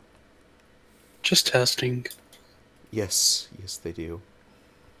do. Just testing. Yes, they do.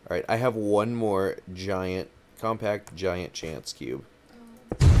 Alright, I have one more compact giant chance cube.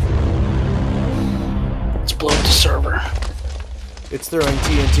 Let's blow up the server. It's throwing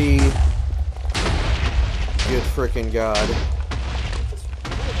TNT. Good frickin' god.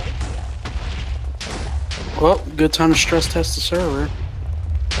 Well, good time to stress test the server.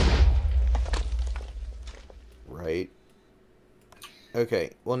 Right.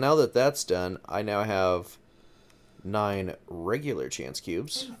 Okay, well now that that's done, I now have 9 regular chance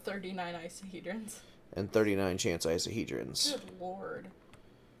cubes. And 39 isohedrons. And 39 chance isohedrons. Good lord.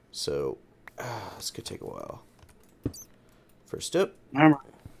 So, this could take a while. First up, Remember,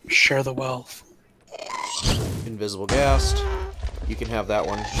 share the wealth. invisible ghast. You can have that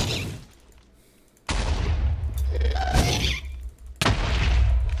one.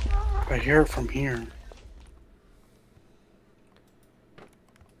 I hear it from here.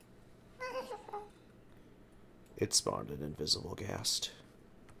 It spawned an invisible ghast.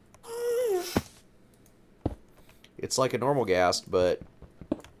 It's like a normal ghast, but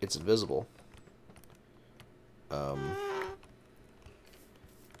it's invisible.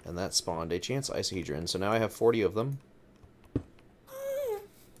 And that spawned a chance isohedron, so now I have 40 of them.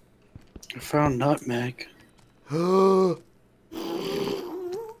 I found nutmeg.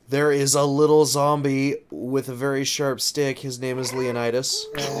 There is a little zombie with a very sharp stick. His name is Leonidas.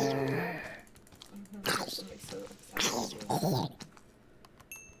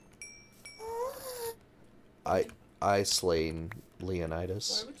 I slain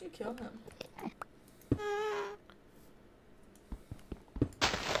Leonidas. Why would you kill him?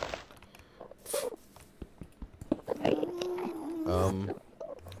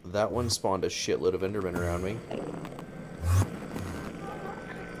 That one spawned a shitload of Endermen around me.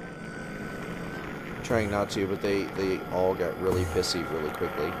 Trying not to, but they all got really pissy really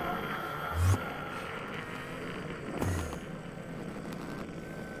quickly.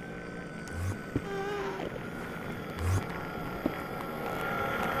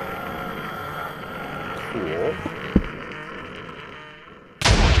 Cool.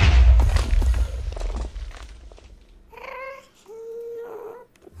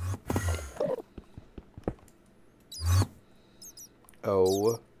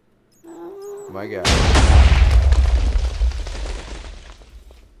 Oh my god.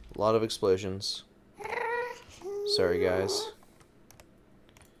 A lot of explosions. Sorry, guys.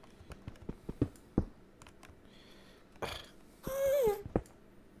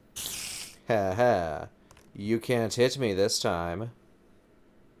 Ha ha. You can't hit me this time.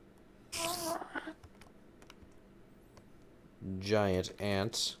 Giant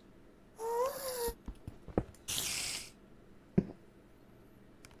ant.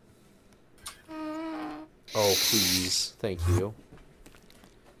 Oh, please. Thank you.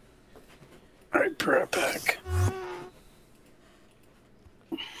 Alright, be right back.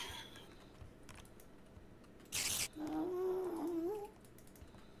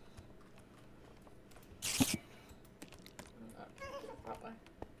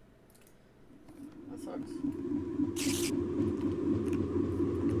 That sucks.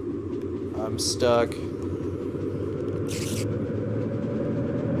 I'm stuck.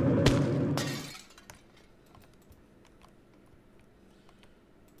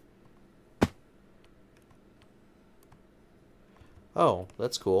 Oh,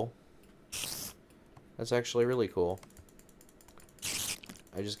 that's cool. That's actually really cool.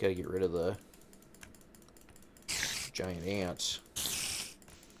 I just gotta get rid of the giant ant.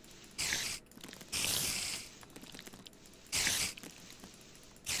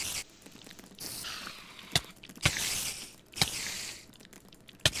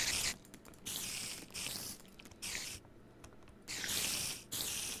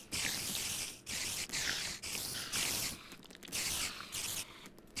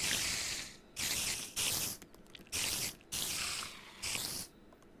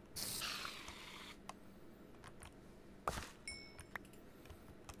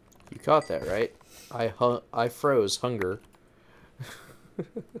 You caught that, right? I froze hunger.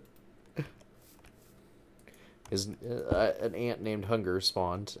 An ant named Hunger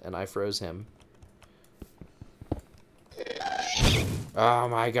spawned, and I froze him. Oh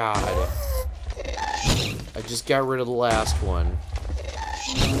my god. I just got rid of the last one.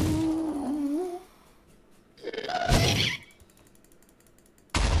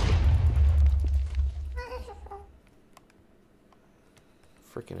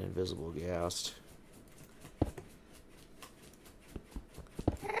 Freaking invisible ghast.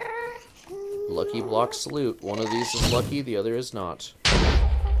 Lucky block salute. One of these is lucky, the other is not.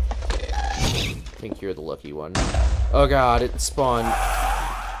 I think you're the lucky one. Oh god, it spawned.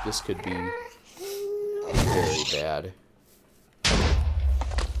 This could be very bad.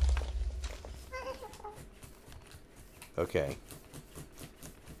 Okay.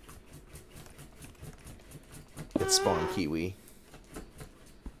 It spawned Kiwi.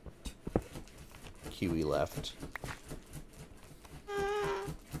 Kiwi left.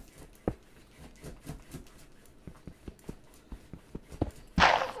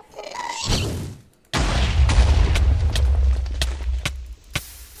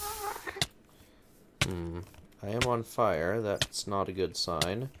 I am on fire. That's not a good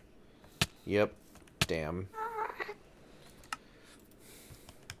sign. Yep. Damn.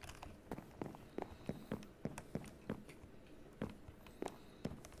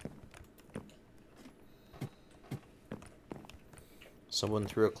 Someone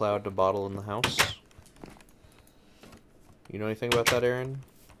threw a cloud bottle in the house. You know anything about that, Aaron?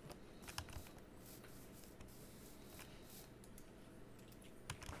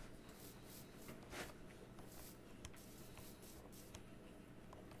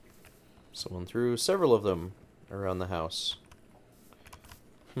 Someone threw several of them around the house.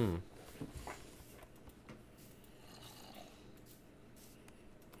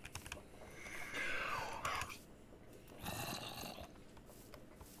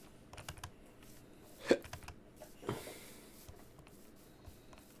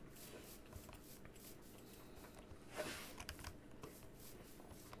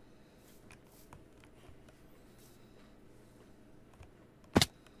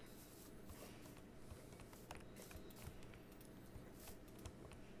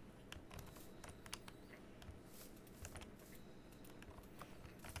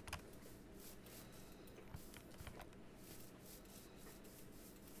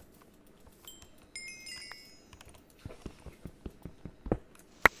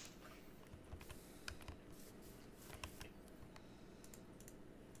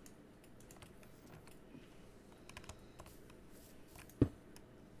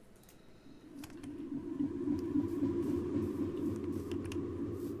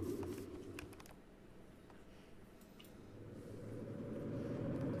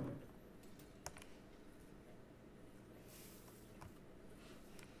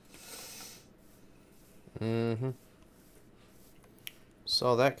 Mm-hmm.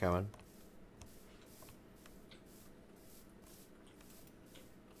 Saw that coming.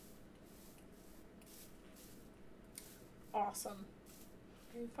 Awesome.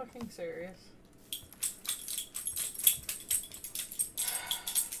 Are you fucking serious?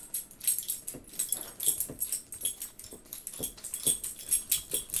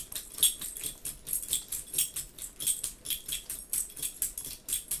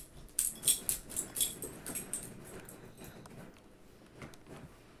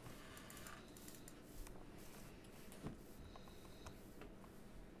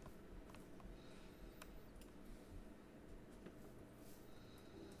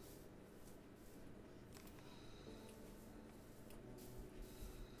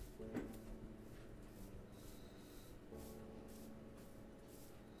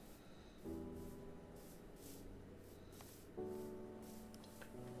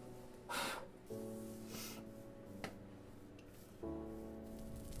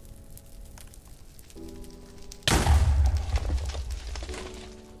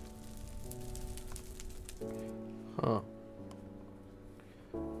 Huh.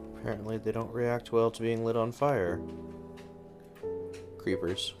 Apparently they don't react well to being lit on fire.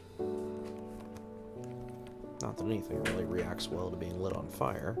 Creepers. Not that anything really reacts well to being lit on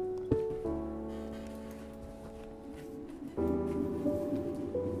fire.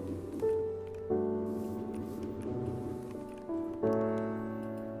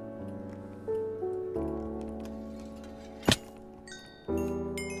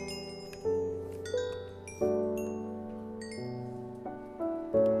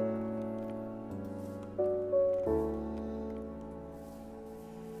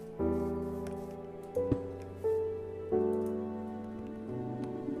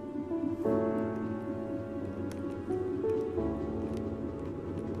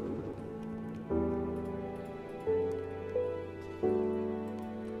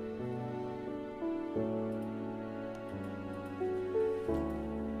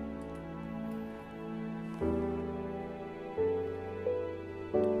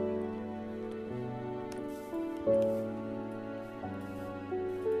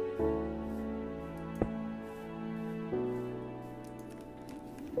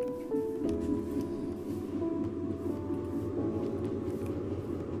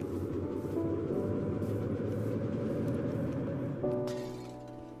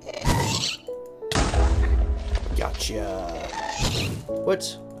 Gotcha.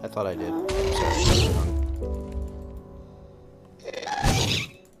 What? I thought I did. Sorry.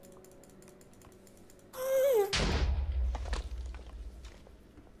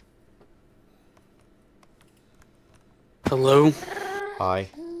 Hello? Hi.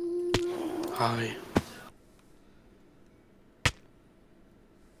 Hi.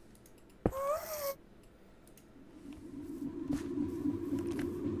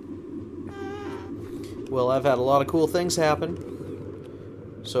 Well, I've had a lot of cool things happen.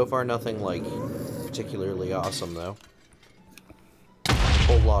 So far, nothing, like, particularly awesome, though.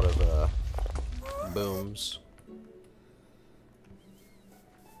 Whole lot of, booms.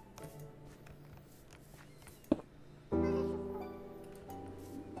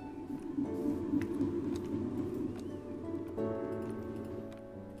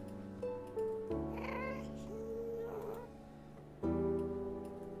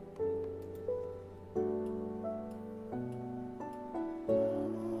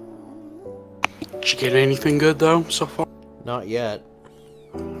 Did you get anything good, though, so far? Not yet.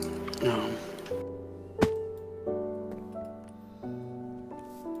 No.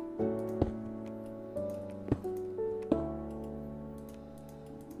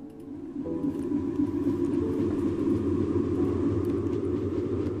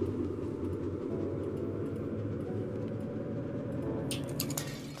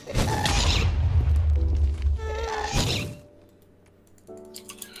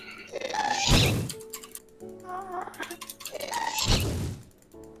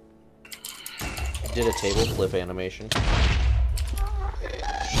 Did a table flip animation.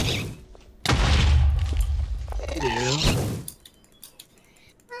 Yeah.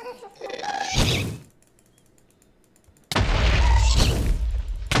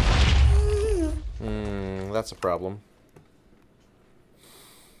 That's a problem.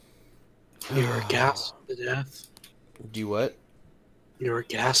 You were gassed to death. Do what? You were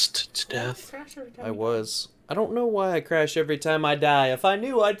gassed to death. Crash every time I you was. I don't know why I crash every time I die. If I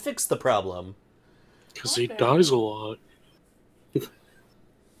knew, I'd fix the problem. Because he dies a lot. We're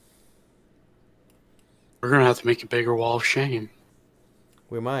gonna have to make a bigger wall of shame.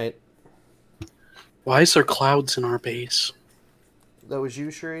 We might. Why is there clouds in our base? That was you,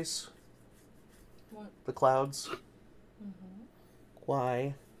 Sharice? What? What? The clouds. Mm-hmm.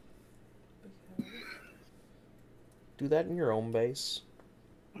 Why? Because... Do that in your own base.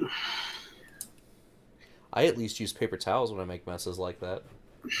 I at least use paper towels when I make messes like that.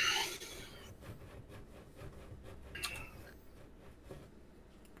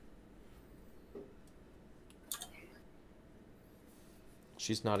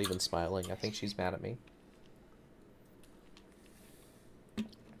 She's not even smiling. I think she's mad at me.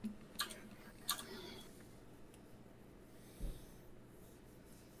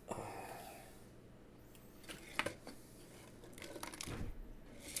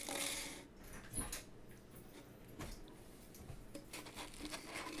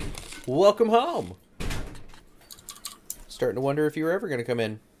 Welcome home. Starting to wonder if you were ever going to come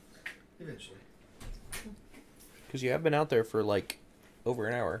in. Eventually. Because you have been out there for like over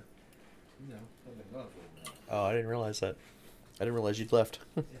an hour. No, I've been gone for a while. Oh, I didn't realize that. I didn't realize you'd left.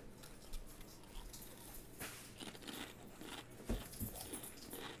 Yeah.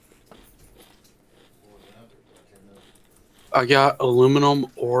 I got aluminum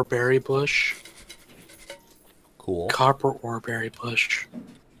or berry bush, Cool. copper or berry bush.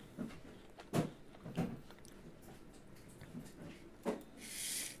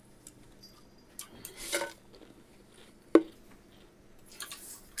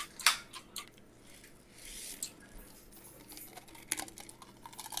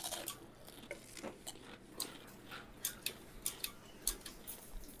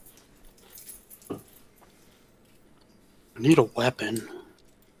 I need a weapon.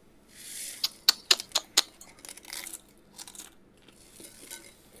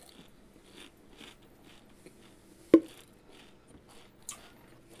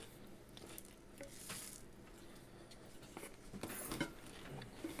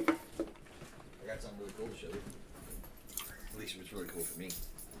 I got something really cool to show you. At least it was really cool for me.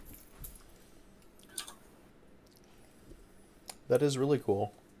 That is really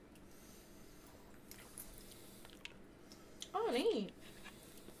cool. Oh, neat.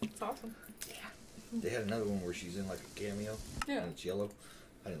 It's awesome. They had another one where she's in like a cameo. Yeah. And it's yellow.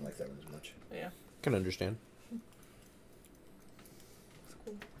 I didn't like that one as much. Yeah. Can understand. It's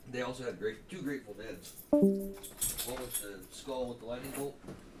cool. They also had two Grateful Deads. One with the skull with the lightning bolt,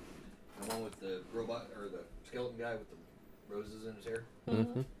 and one with the robot or the skeleton guy with the roses in his hair.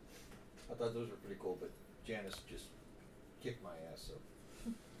 Mm-hmm. I thought those were pretty cool, but Janice just kicked my ass, so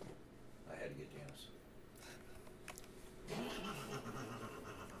I had to get Janice.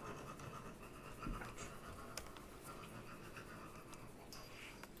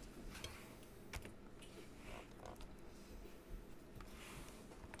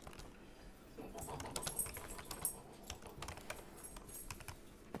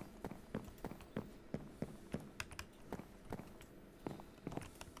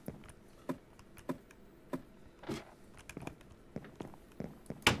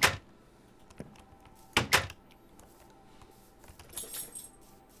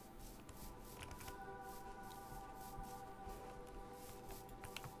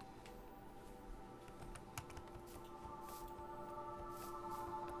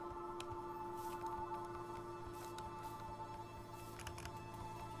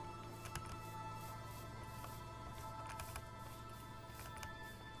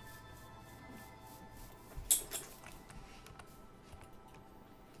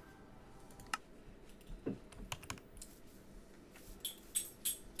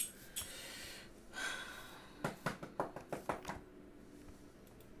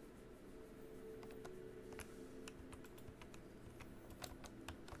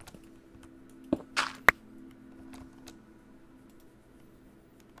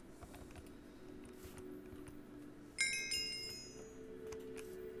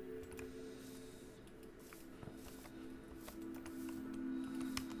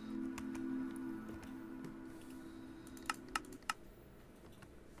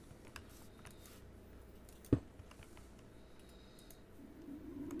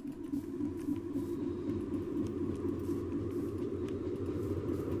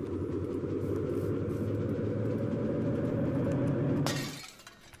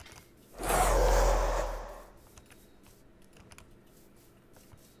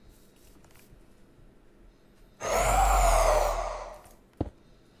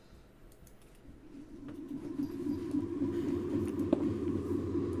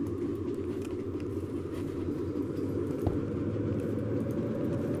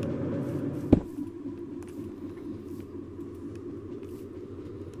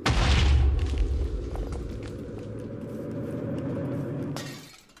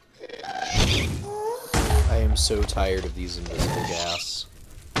 I am so tired of these invisible gas.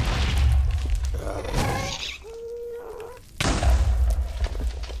 Ugh.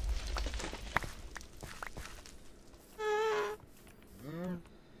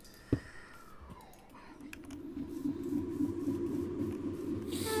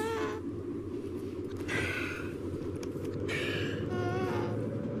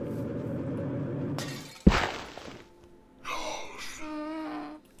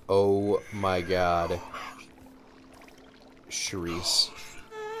 my god. Charisse.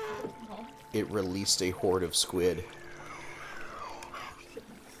 Oh, It released a horde of squid.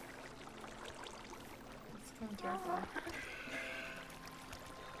 it's coming terrifying.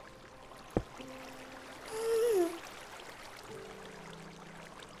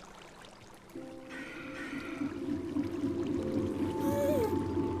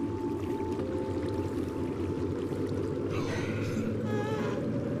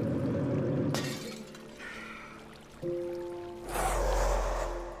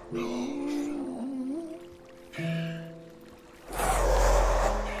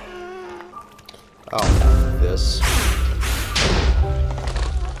 Oh, this.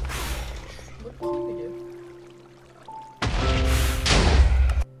 What can we do?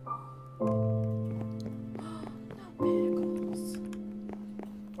 No pickles.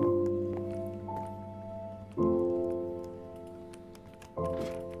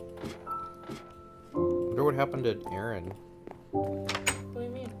 Wonder what happened to Aaron. What do you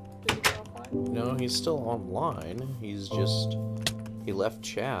mean? Did he go offline? No, he's still online. He's just... He left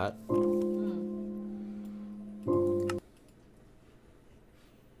chat.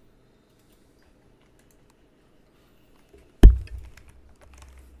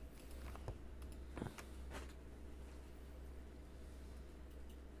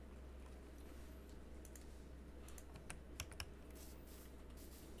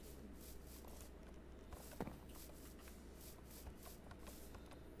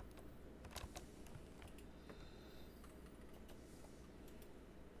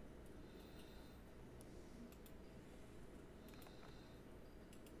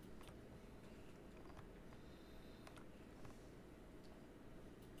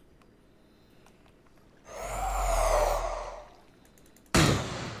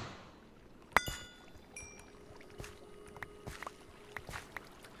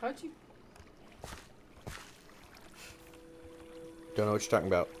 How'd you? Don't know what you're talking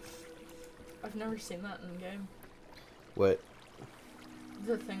about. I've never seen that in the game. What?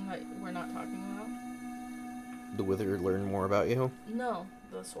 The thing that we're not talking about? The Wither learn more about you? No,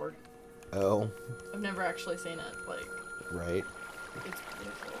 the sword. Oh, I've never actually seen it. Like, right. it's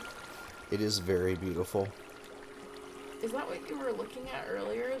beautiful. It is very beautiful. Is that what you were looking at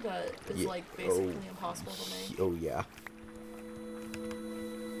earlier? That is Ye- like basically impossible to make. Oh, yeah.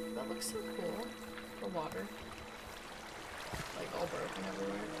 That looks so cool. The water, like all broken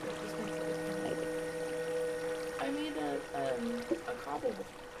everywhere. It just makes everything. I made a cobble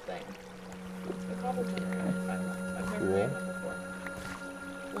thing. A cobble painter. I've never made one before.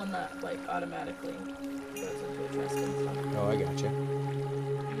 One that like automatically goes into a chest and stuff. Oh, I gotcha.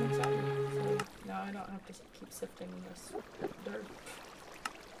 I'm excited. So now I don't have to keep sifting this dirt.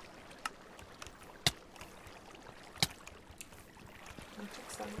 I'm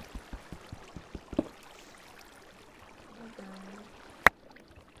excited.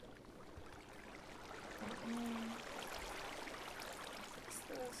 Fix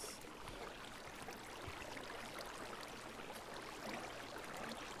this.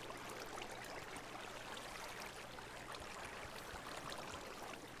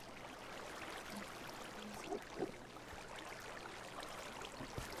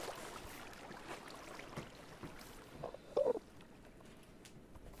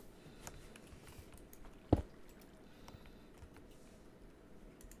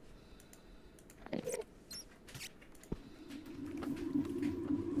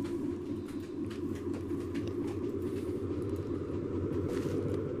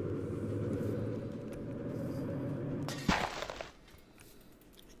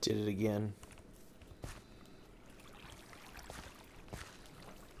 Did it again.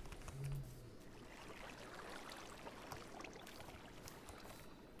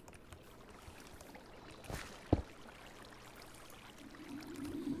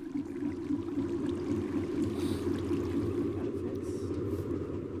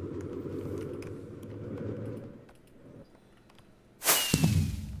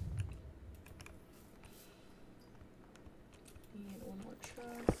 Need one more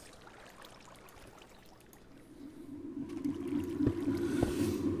chest.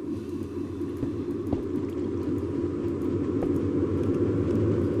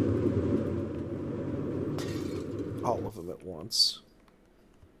 All of them at once.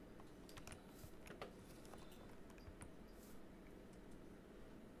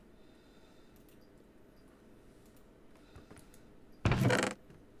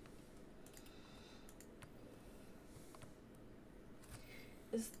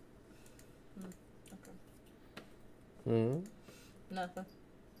 Is okay. Hmm? Nothing.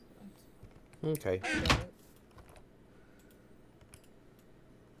 Okay. I got it.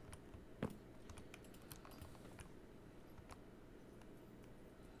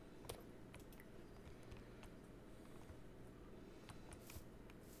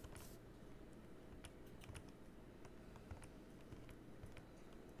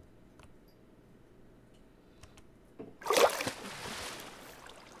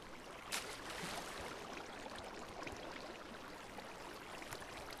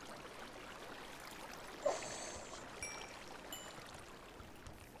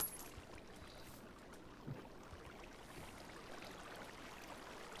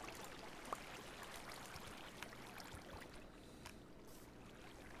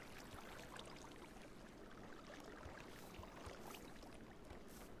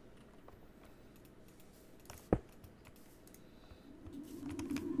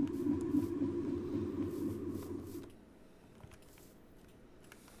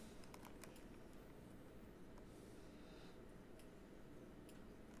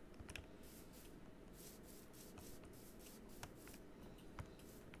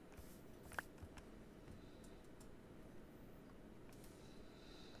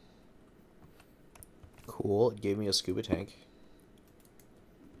 Cool. It gave me a scuba tank.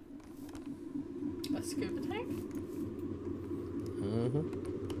 A scuba tank?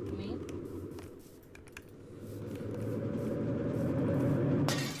 Mm-hmm. Neat.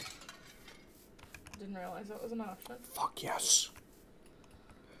 Didn't realize that was an option. Fuck yes.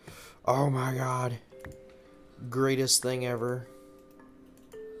 Oh my god. Greatest thing ever.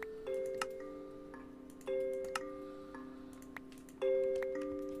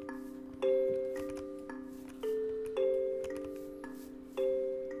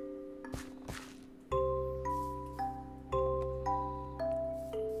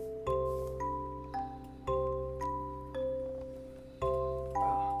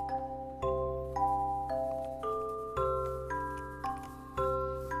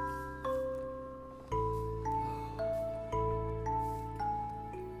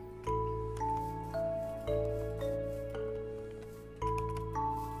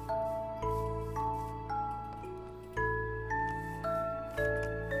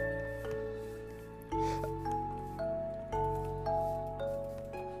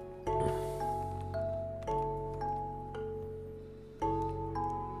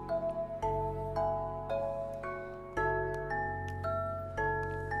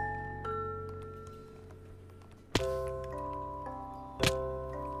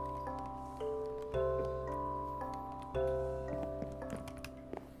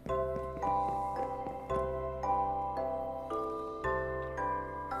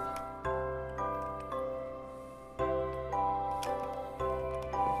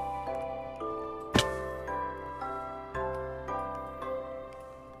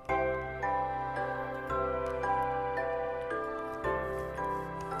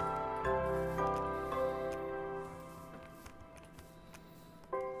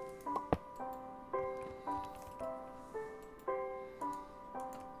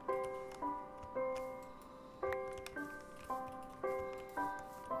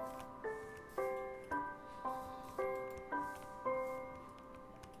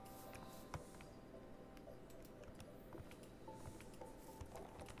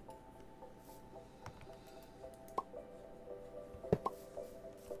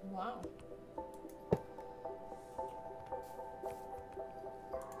 Wow.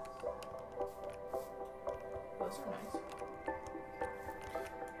 Those are nice.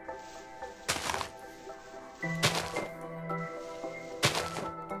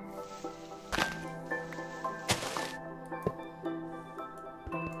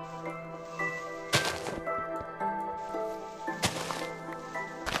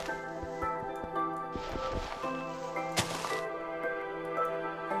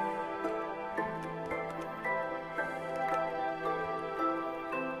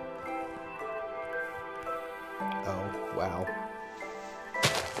 Oh, wow.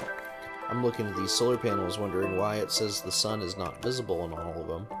 I'm looking at these solar panels wondering why it says the sun is not visible in all of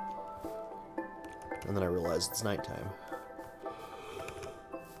them. And then I realize it's nighttime.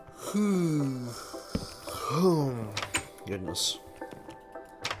 Oh, goodness.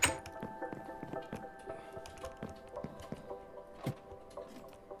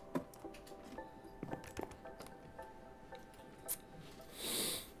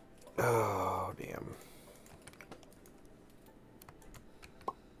 Oh, damn.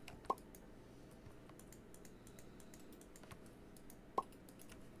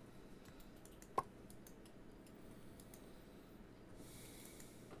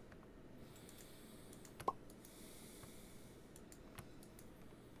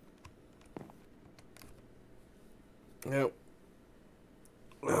 Nope.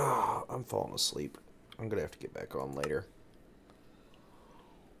 I'm falling asleep. I'm gonna have to get back on later.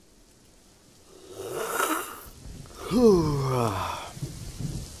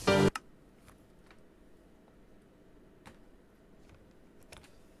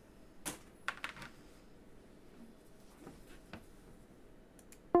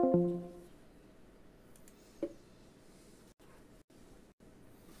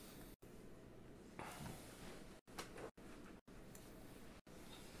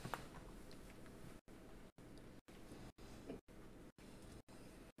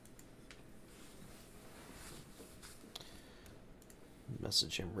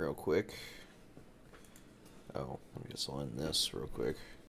 Message him real quick. Oh, I guess I'll end this real quick.